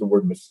like to use the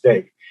word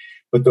mistake.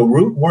 But the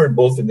root word,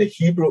 both in the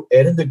Hebrew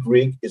and in the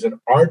Greek, is an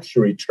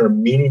archery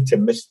term meaning to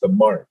miss the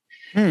mark.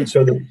 And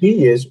so the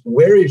key is,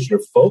 where is your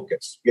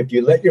focus? If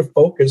you let your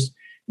focus,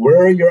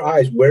 where are your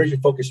eyes? Where is your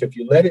focus? If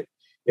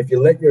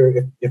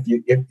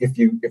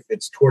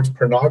it's towards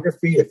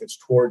pornography, if it's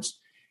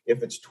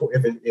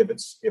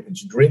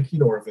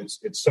drinking, or if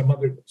it's some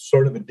other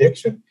sort of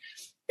addiction,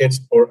 it's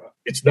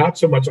not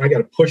so much I got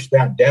to push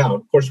that down.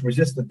 Of course,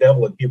 resist the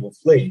devil and he will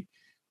flee.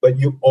 But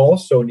you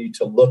also need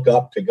to look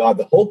up to God.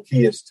 The whole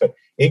key is to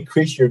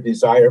increase your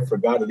desire for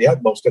God to the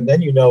utmost, and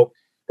then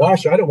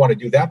gosh, I don't want to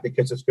do that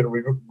because it's going to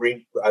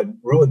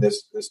ruin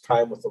this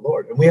time with the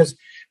Lord. And we as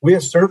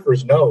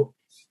surfers know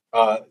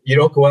you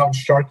don't go out in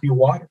sharky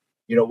water.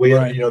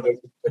 There's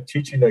a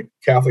teaching, a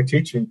Catholic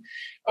teaching,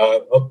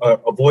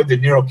 avoid the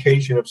near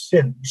occasion of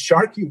sin.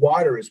 Sharky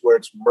water is where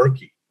it's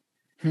murky.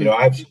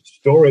 I have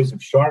stories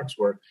of sharks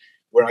where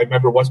where I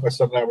remember once my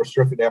son and I were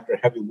surfing after a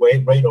heavy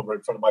rain over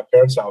in front of my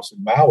parents' house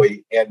in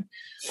Maui, and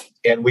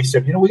we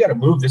said, we got to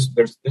move this.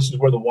 This is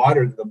where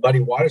the muddy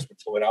water's been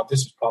flowing out.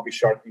 This is probably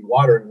sharky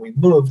water, and we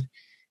moved.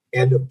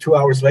 And 2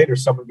 hours later,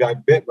 someone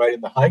got bit right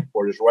in the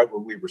hindquarters, right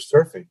where we were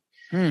surfing.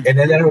 And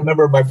then I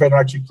remember my friend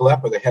Archie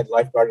Kalepa, the head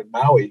lifeguard in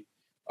Maui,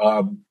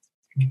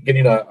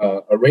 getting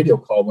a radio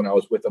call when I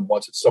was with him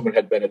once that someone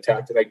had been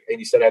attacked, and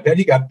he said, I bet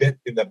he got bit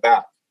in the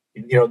back,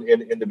 in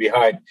the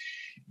behind,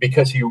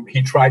 because he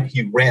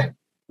ran.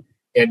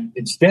 And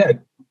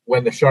instead,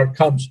 when the shark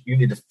comes, you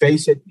need to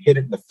face it, hit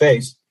it in the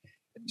face.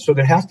 So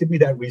there has to be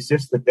that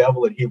resist the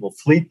devil and he will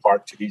flee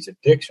part to these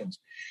addictions.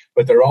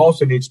 But there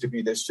also needs to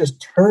be this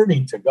just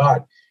turning to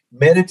God,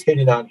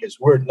 meditating on his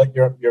word. Let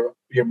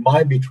your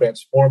mind be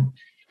transformed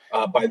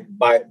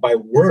by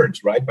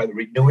words, right? By the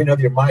renewing of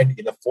your mind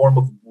in the form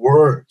of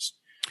words.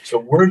 So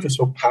words are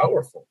so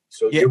powerful.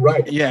 So you're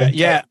right.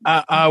 Yeah.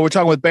 We're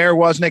talking with Bear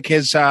Wozniak.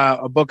 His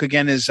book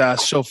again is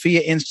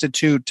Sophia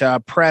Institute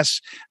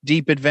Press,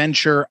 Deep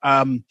Adventure.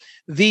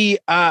 The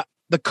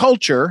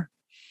culture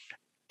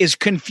is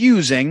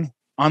confusing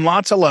on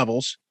lots of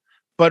levels.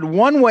 But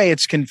one way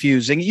it's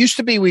confusing, it used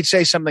to be we'd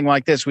say something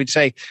like this. We'd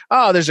say,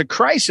 there's a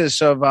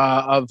crisis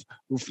of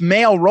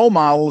male role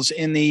models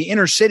in the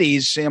inner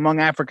cities among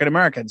African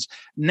Americans.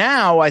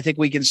 Now I think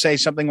we can say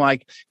something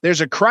like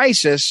there's a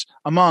crisis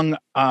among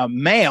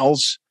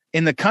males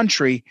in the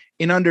country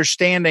in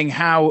understanding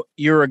how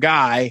you're a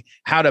guy,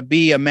 how to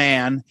be a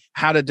man,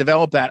 how to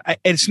develop that.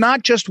 It's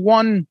not just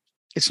one.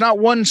 It's not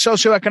one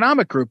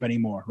socioeconomic group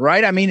anymore,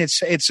 right? I mean,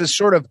 it's a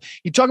sort of,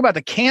 you talk about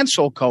the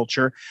cancel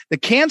culture. The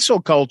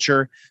cancel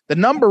culture, the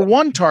number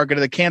one target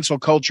of the cancel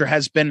culture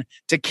has been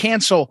to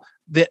cancel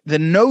the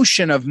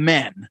notion of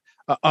men,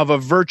 of a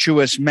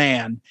virtuous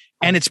man.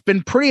 And it's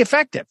been pretty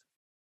effective.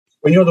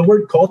 Well, the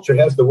word culture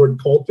has the word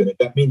cult in it.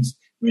 That means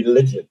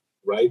religion,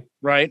 right?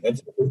 Right. And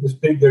so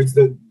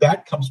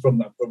that comes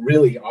from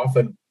really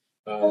often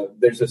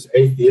there's this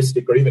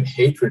atheistic or even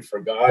hatred for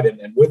God.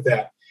 And with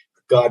that,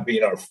 God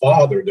being our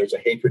father, there's a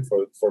hatred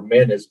for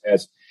men as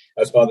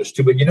fathers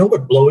too. But you know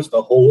what blows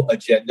the whole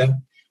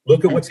agenda?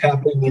 Look at what's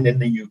happening in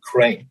the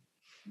Ukraine.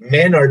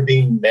 Men are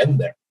being men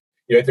there.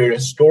 They're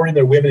escorting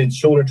their women and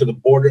children to the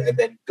border and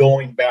then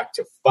going back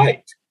to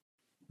fight.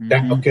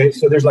 Okay,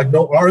 so there's like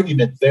no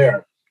argument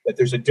there that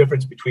there's a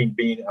difference between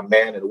being a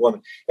man and a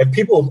woman. And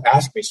people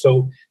ask me,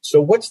 so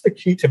what's the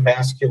key to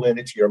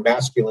masculinity or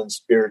masculine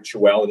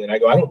spirituality? And I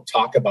go, I don't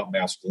talk about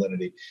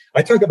masculinity.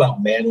 I talk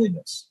about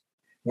manliness.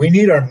 We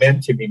need our men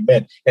to be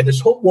men. And this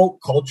whole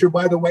woke culture,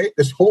 by the way,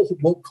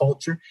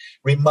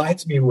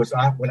 reminds me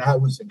when I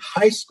was in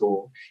high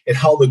school and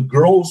how the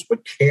girls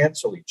would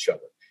cancel each other.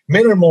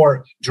 Men are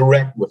more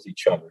direct with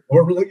each other.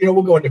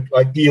 We'll go into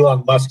like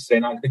Elon Musk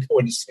saying, I'm going to go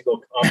into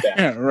single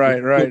combat.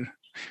 Right.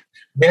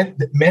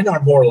 Men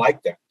are more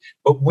like that.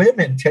 But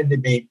women tend to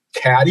be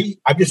catty.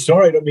 I'm just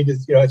sorry. I don't mean to,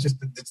 it's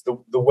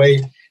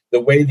the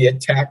way the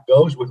attack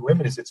goes with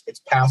women is it's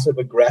passive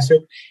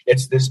aggressive.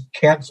 It's this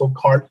cancel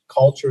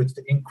culture. It's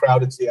the in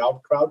crowd. It's the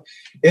out crowd.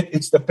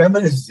 It's the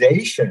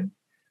feminization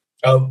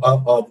of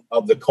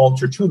the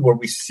culture too, where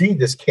we see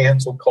this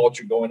cancel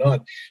culture going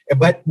on.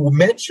 But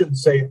men should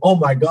say, "Oh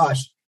my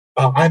gosh,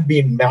 I'm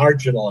being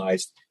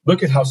marginalized.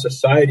 Look at how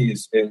society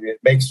it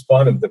makes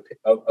fun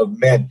of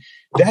men."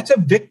 That's a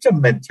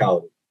victim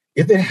mentality.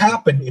 If it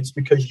happened, it's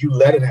because you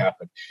let it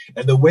happen.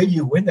 And the way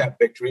you win that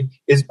victory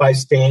is by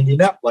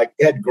standing up, like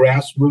Ed,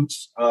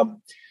 grassroots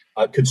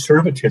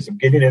conservatism,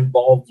 getting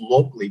involved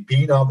locally,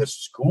 being on the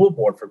school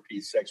board, for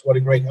peace sakes. What a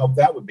great help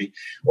that would be.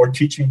 Or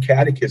teaching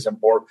catechism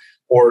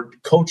or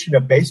coaching a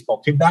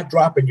baseball team, not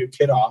dropping your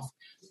kid off,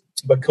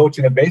 but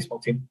coaching a baseball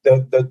team.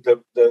 The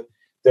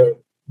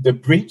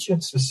breach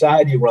in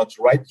society runs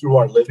right through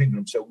our living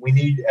room. So we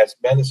need, as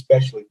men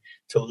especially,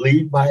 to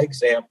lead by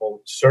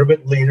example,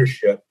 servant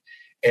leadership.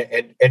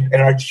 And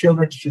our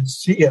children should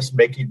see us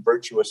making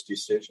virtuous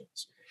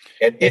decisions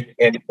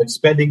and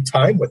spending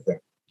time with them.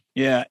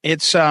 Yeah,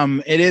 it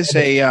is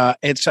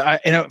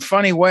in a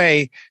funny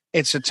way.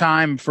 It's a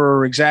time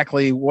for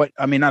exactly what,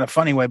 I mean, not a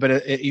funny way,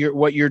 but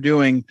what you're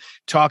doing,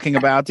 talking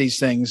about these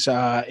things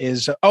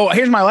is. Oh,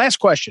 here's my last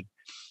question.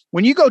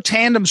 When you go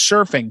tandem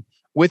surfing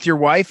with your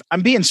wife,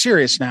 I'm being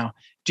serious now.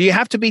 Do you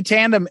have to be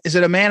tandem? Is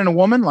it a man and a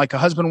woman, like a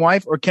husband and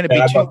wife, or can it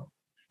be two?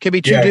 Could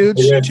be two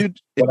dudes.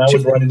 When I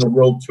was running the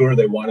world tour,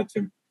 they wanted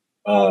to.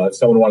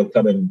 Someone wanted to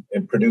come in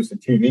and produce a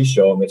TV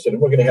show, and they said,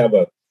 "We're going to have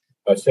a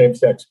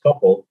same-sex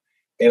couple."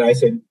 And I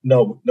said,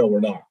 "No,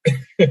 we're not."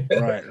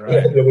 Right.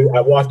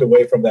 I walked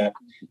away from that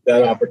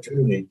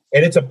opportunity,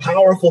 and it's a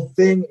powerful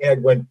thing.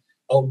 And when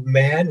a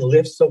man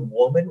lifts a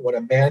woman, when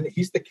a man,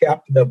 he's the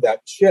captain of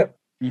that ship.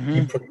 Mm-hmm.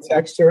 He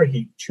protects her.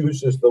 He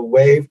chooses the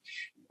wave,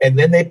 and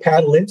then they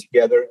paddle in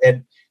together.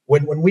 And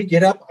when we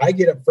get up, I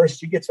get up first.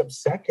 She gets up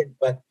second,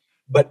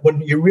 But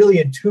when you're really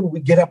in tune, we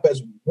get up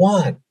as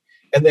one.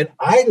 And then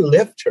I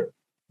lift her.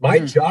 My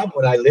job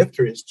when I lift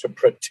her is to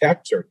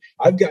protect her.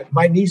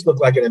 My knees look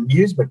like an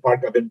amusement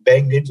park. I've been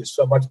banged into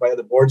so much by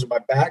other boards in my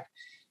back.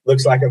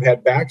 Looks like I've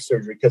had back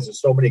surgery because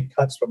there's so many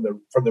cuts from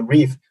the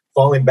reef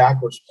falling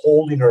backwards,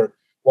 holding her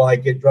while I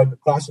get drugged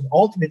across. And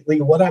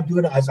ultimately, what I'm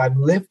doing is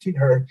I'm lifting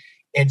her,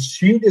 and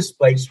she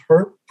displays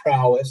her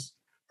prowess,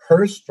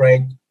 her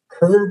strength,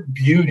 her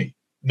beauty.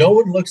 No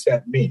one looks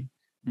at me.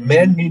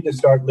 Men need to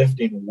start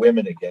lifting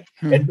women again.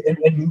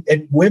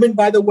 And women,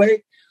 by the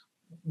way,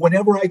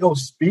 whenever I go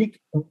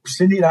speak,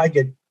 Cindy and I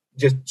get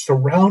just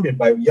surrounded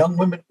by young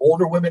women,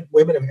 older women,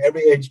 women of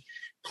every age.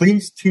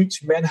 Please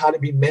teach men how to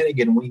be men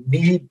again. We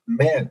need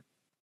men.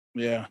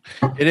 Yeah,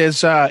 it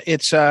is.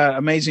 It's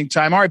amazing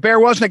time. All right, Bear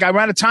Wozniak, I'm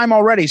out of time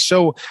already.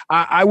 So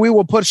we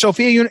will put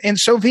Sophia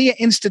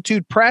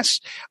Institute Press,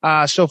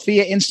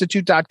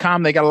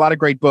 SophiaInstitute.com. They got a lot of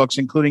great books,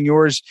 including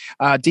yours,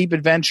 Deep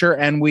Adventure.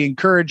 And we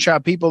encourage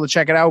people to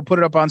check it out. We'll put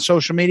it up on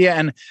social media,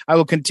 and I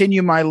will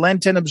continue my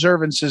Lenten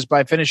observances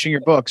by finishing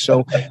your book.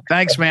 So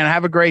thanks, man.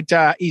 Have a great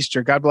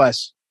Easter. God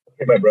bless.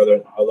 Okay, my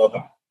brother.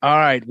 Aloha. All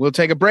right, we'll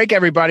take a break,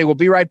 everybody. We'll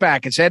be right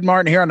back. It's Ed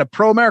Martin here on the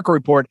Pro America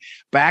Report.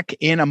 Back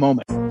in a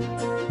moment.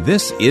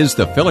 This is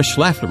the Phyllis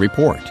Schlafly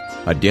Report,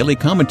 a daily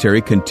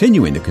commentary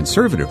continuing the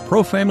conservative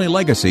pro-family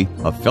legacy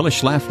of Phyllis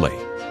Schlafly.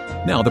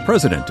 Now, the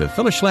president of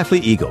Phyllis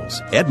Schlafly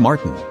Eagles, Ed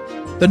Martin.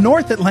 The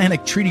North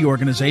Atlantic Treaty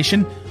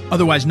Organization,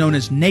 otherwise known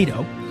as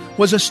NATO,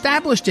 was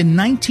established in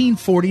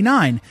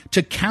 1949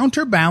 to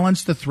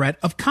counterbalance the threat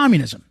of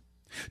communism.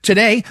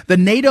 Today, the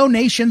NATO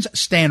nations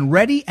stand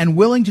ready and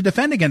willing to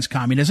defend against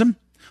communism,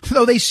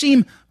 though they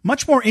seem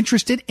much more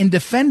interested in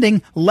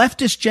defending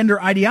leftist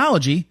gender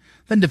ideology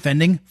than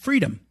defending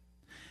freedom.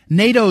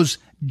 NATO's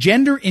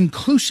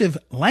Gender-Inclusive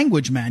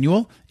Language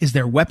Manual is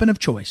their weapon of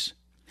choice.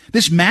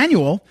 This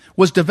manual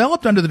was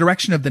developed under the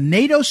direction of the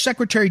NATO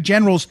Secretary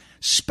General's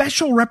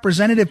Special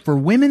Representative for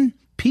Women,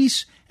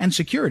 Peace, and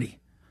Security,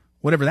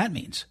 whatever that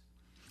means.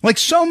 Like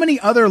so many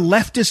other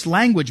leftist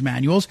language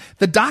manuals,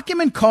 the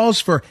document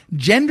calls for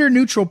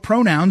gender-neutral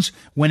pronouns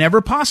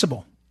whenever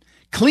possible.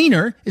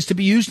 Cleaner is to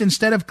be used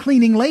instead of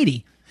cleaning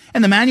lady.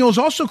 And the manual is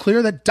also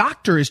clear that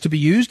doctor is to be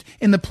used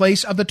in the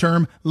place of the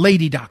term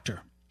lady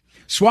doctor.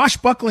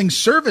 Swashbuckling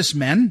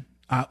servicemen,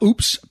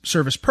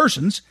 service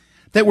persons,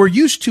 that were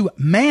used to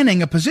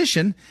manning a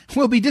position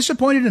will be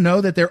disappointed to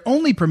know that they're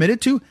only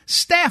permitted to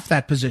staff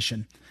that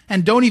position.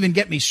 And don't even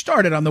get me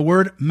started on the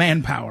word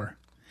manpower.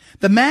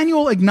 The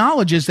manual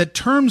acknowledges that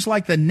terms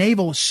like the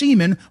naval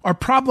seaman are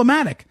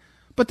problematic,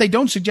 but they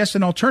don't suggest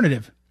an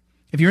alternative.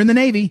 If you're in the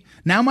Navy,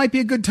 now might be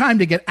a good time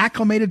to get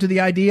acclimated to the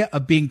idea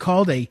of being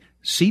called a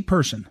sea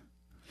person.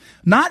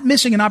 Not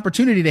missing an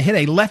opportunity to hit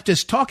a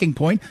leftist talking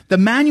point, the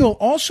manual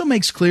also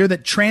makes clear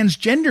that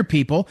transgender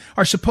people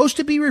are supposed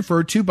to be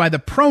referred to by the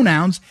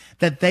pronouns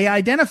that they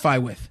identify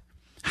with.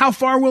 How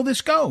far will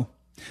this go?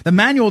 The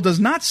manual does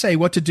not say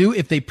what to do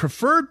if the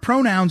preferred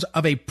pronouns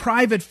of a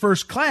private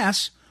first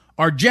class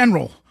are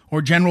general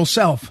or general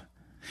self.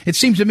 It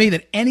seems to me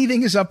that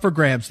anything is up for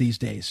grabs these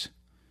days.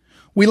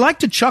 We like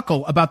to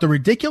chuckle about the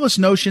ridiculous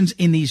notions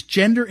in these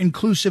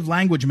gender-inclusive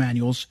language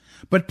manuals,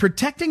 but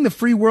protecting the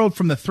free world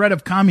from the threat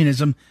of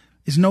communism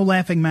is no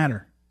laughing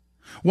matter.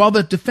 While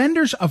the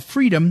defenders of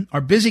freedom are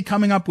busy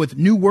coming up with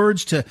new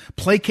words to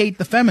placate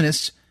the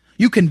feminists,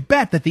 you can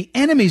bet that the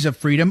enemies of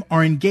freedom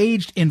are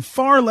engaged in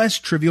far less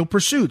trivial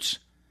pursuits.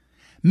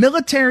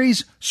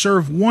 Militaries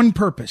serve one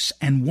purpose,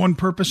 and one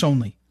purpose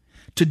only: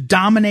 to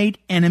dominate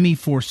enemy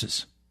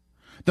forces.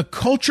 The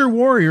culture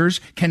warriors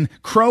can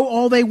crow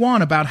all they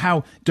want about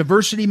how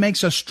diversity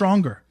makes us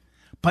stronger,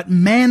 but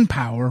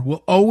manpower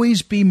will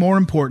always be more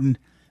important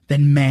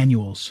than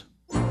manuals.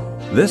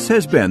 This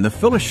has been the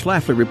Phyllis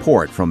Schlafly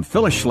Report from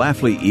Phyllis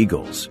Schlafly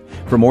Eagles.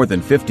 For more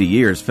than 50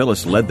 years,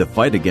 Phyllis led the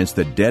fight against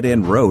the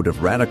dead-end road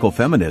of radical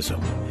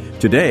feminism.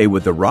 Today,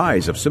 with the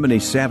rise of so many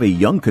savvy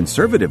young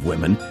conservative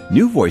women,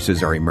 new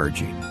voices are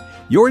emerging.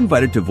 You're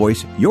invited to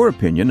voice your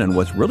opinion on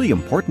what's really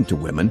important to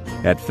women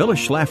at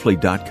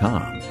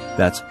phyllisschlafly.com.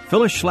 That's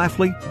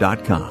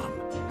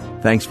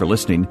phyllisschlafly.com. Thanks for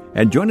listening,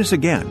 and join us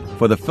again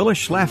for the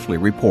Phyllis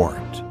Schlafly Report.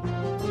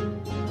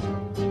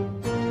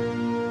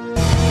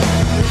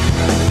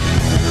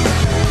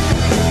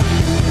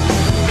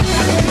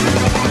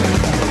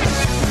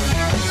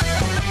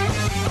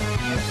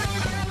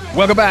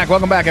 Welcome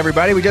back,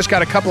 everybody. We just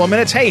got a couple of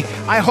minutes. Hey,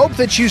 I hope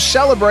that you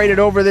celebrated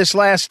over this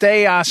last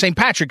day, St.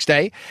 Patrick's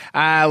Day.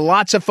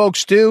 Lots of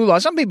folks do.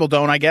 Some people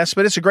don't, I guess,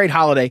 but it's a great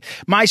holiday.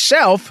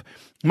 Myself,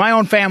 my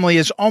own family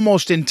is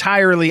almost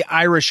entirely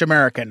Irish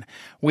American.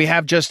 We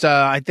have just,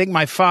 I think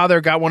my father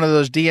got one of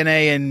those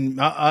DNA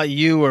and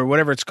you or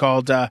whatever it's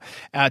called,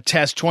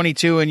 test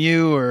 22 and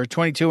you or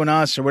 22 and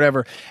us or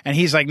whatever. And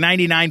he's like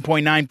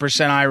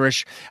 99.9%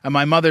 Irish. And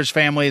my mother's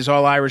family is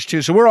all Irish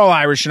too. So we're all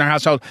Irish in our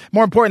household.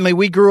 More importantly,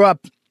 we grew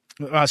up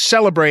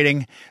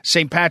celebrating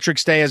St.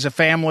 Patrick's Day as a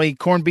family,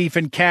 corned beef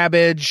and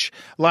cabbage,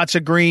 lots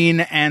of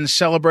green, and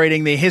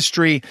celebrating the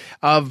history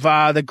of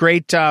the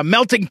great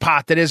melting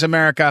pot that is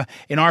America,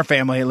 in our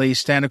family at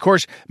least. And of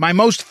course, my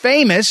most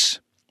famous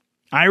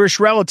Irish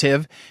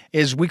relative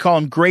is, we call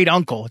him great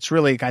uncle. It's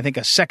really, I think,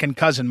 a second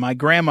cousin, my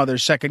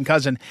grandmother's second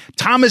cousin,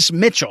 Thomas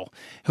Mitchell,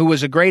 who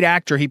was a great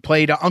actor. He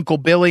played Uncle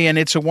Billy in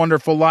It's a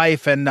Wonderful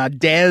Life and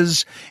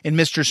Dez in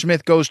Mr.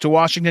 Smith Goes to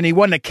Washington. He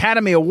won an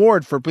Academy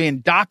Award for being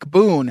Doc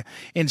Boone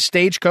in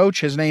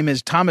Stagecoach. His name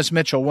is Thomas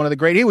Mitchell, one of the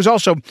great. He was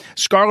also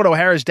Scarlett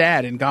O'Hara's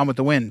dad in Gone with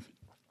the Wind.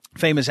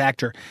 Famous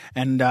actor,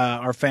 and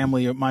our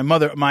family,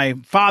 my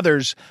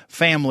father's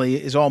family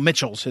is all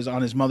Mitchells,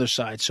 on his mother's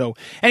side. So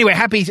anyway,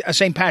 happy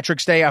St.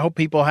 Patrick's Day. I hope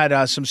people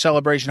had some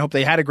celebration. Hope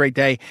they had a great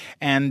day,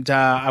 and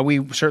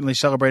we certainly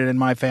celebrated in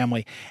my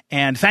family.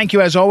 And thank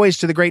you, as always,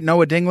 to the great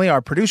Noah Dingley,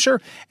 our producer,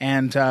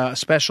 and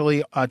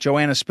especially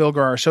Joanna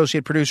Spilger, our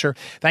associate producer.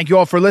 Thank you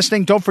all for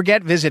listening. Don't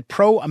forget, visit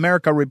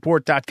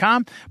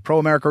ProAmericaReport.com,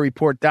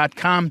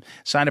 ProAmericaReport.com.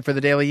 Sign up for the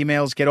daily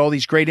emails. Get all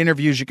these great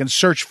interviews. You can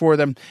search for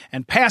them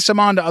and pass them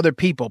on to other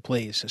people,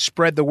 please.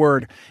 Spread the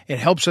word. It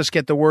helps us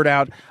get the word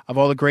out of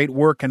all the great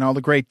work and all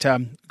the great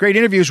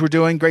interviews we're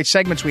doing, great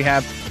segments we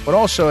have, but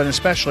also and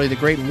especially the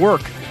great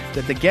work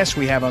that the guests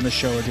we have on the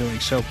show are doing.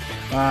 So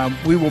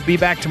we will be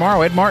back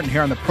tomorrow. Ed Martin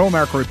here on the Pro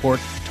America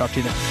Report. Talk to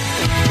you then.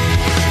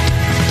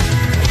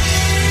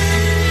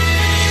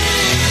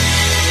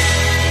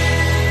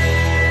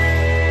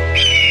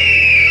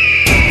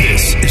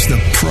 This is the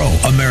Pro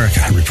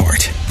America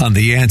Report on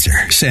The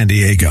Answer San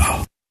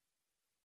Diego.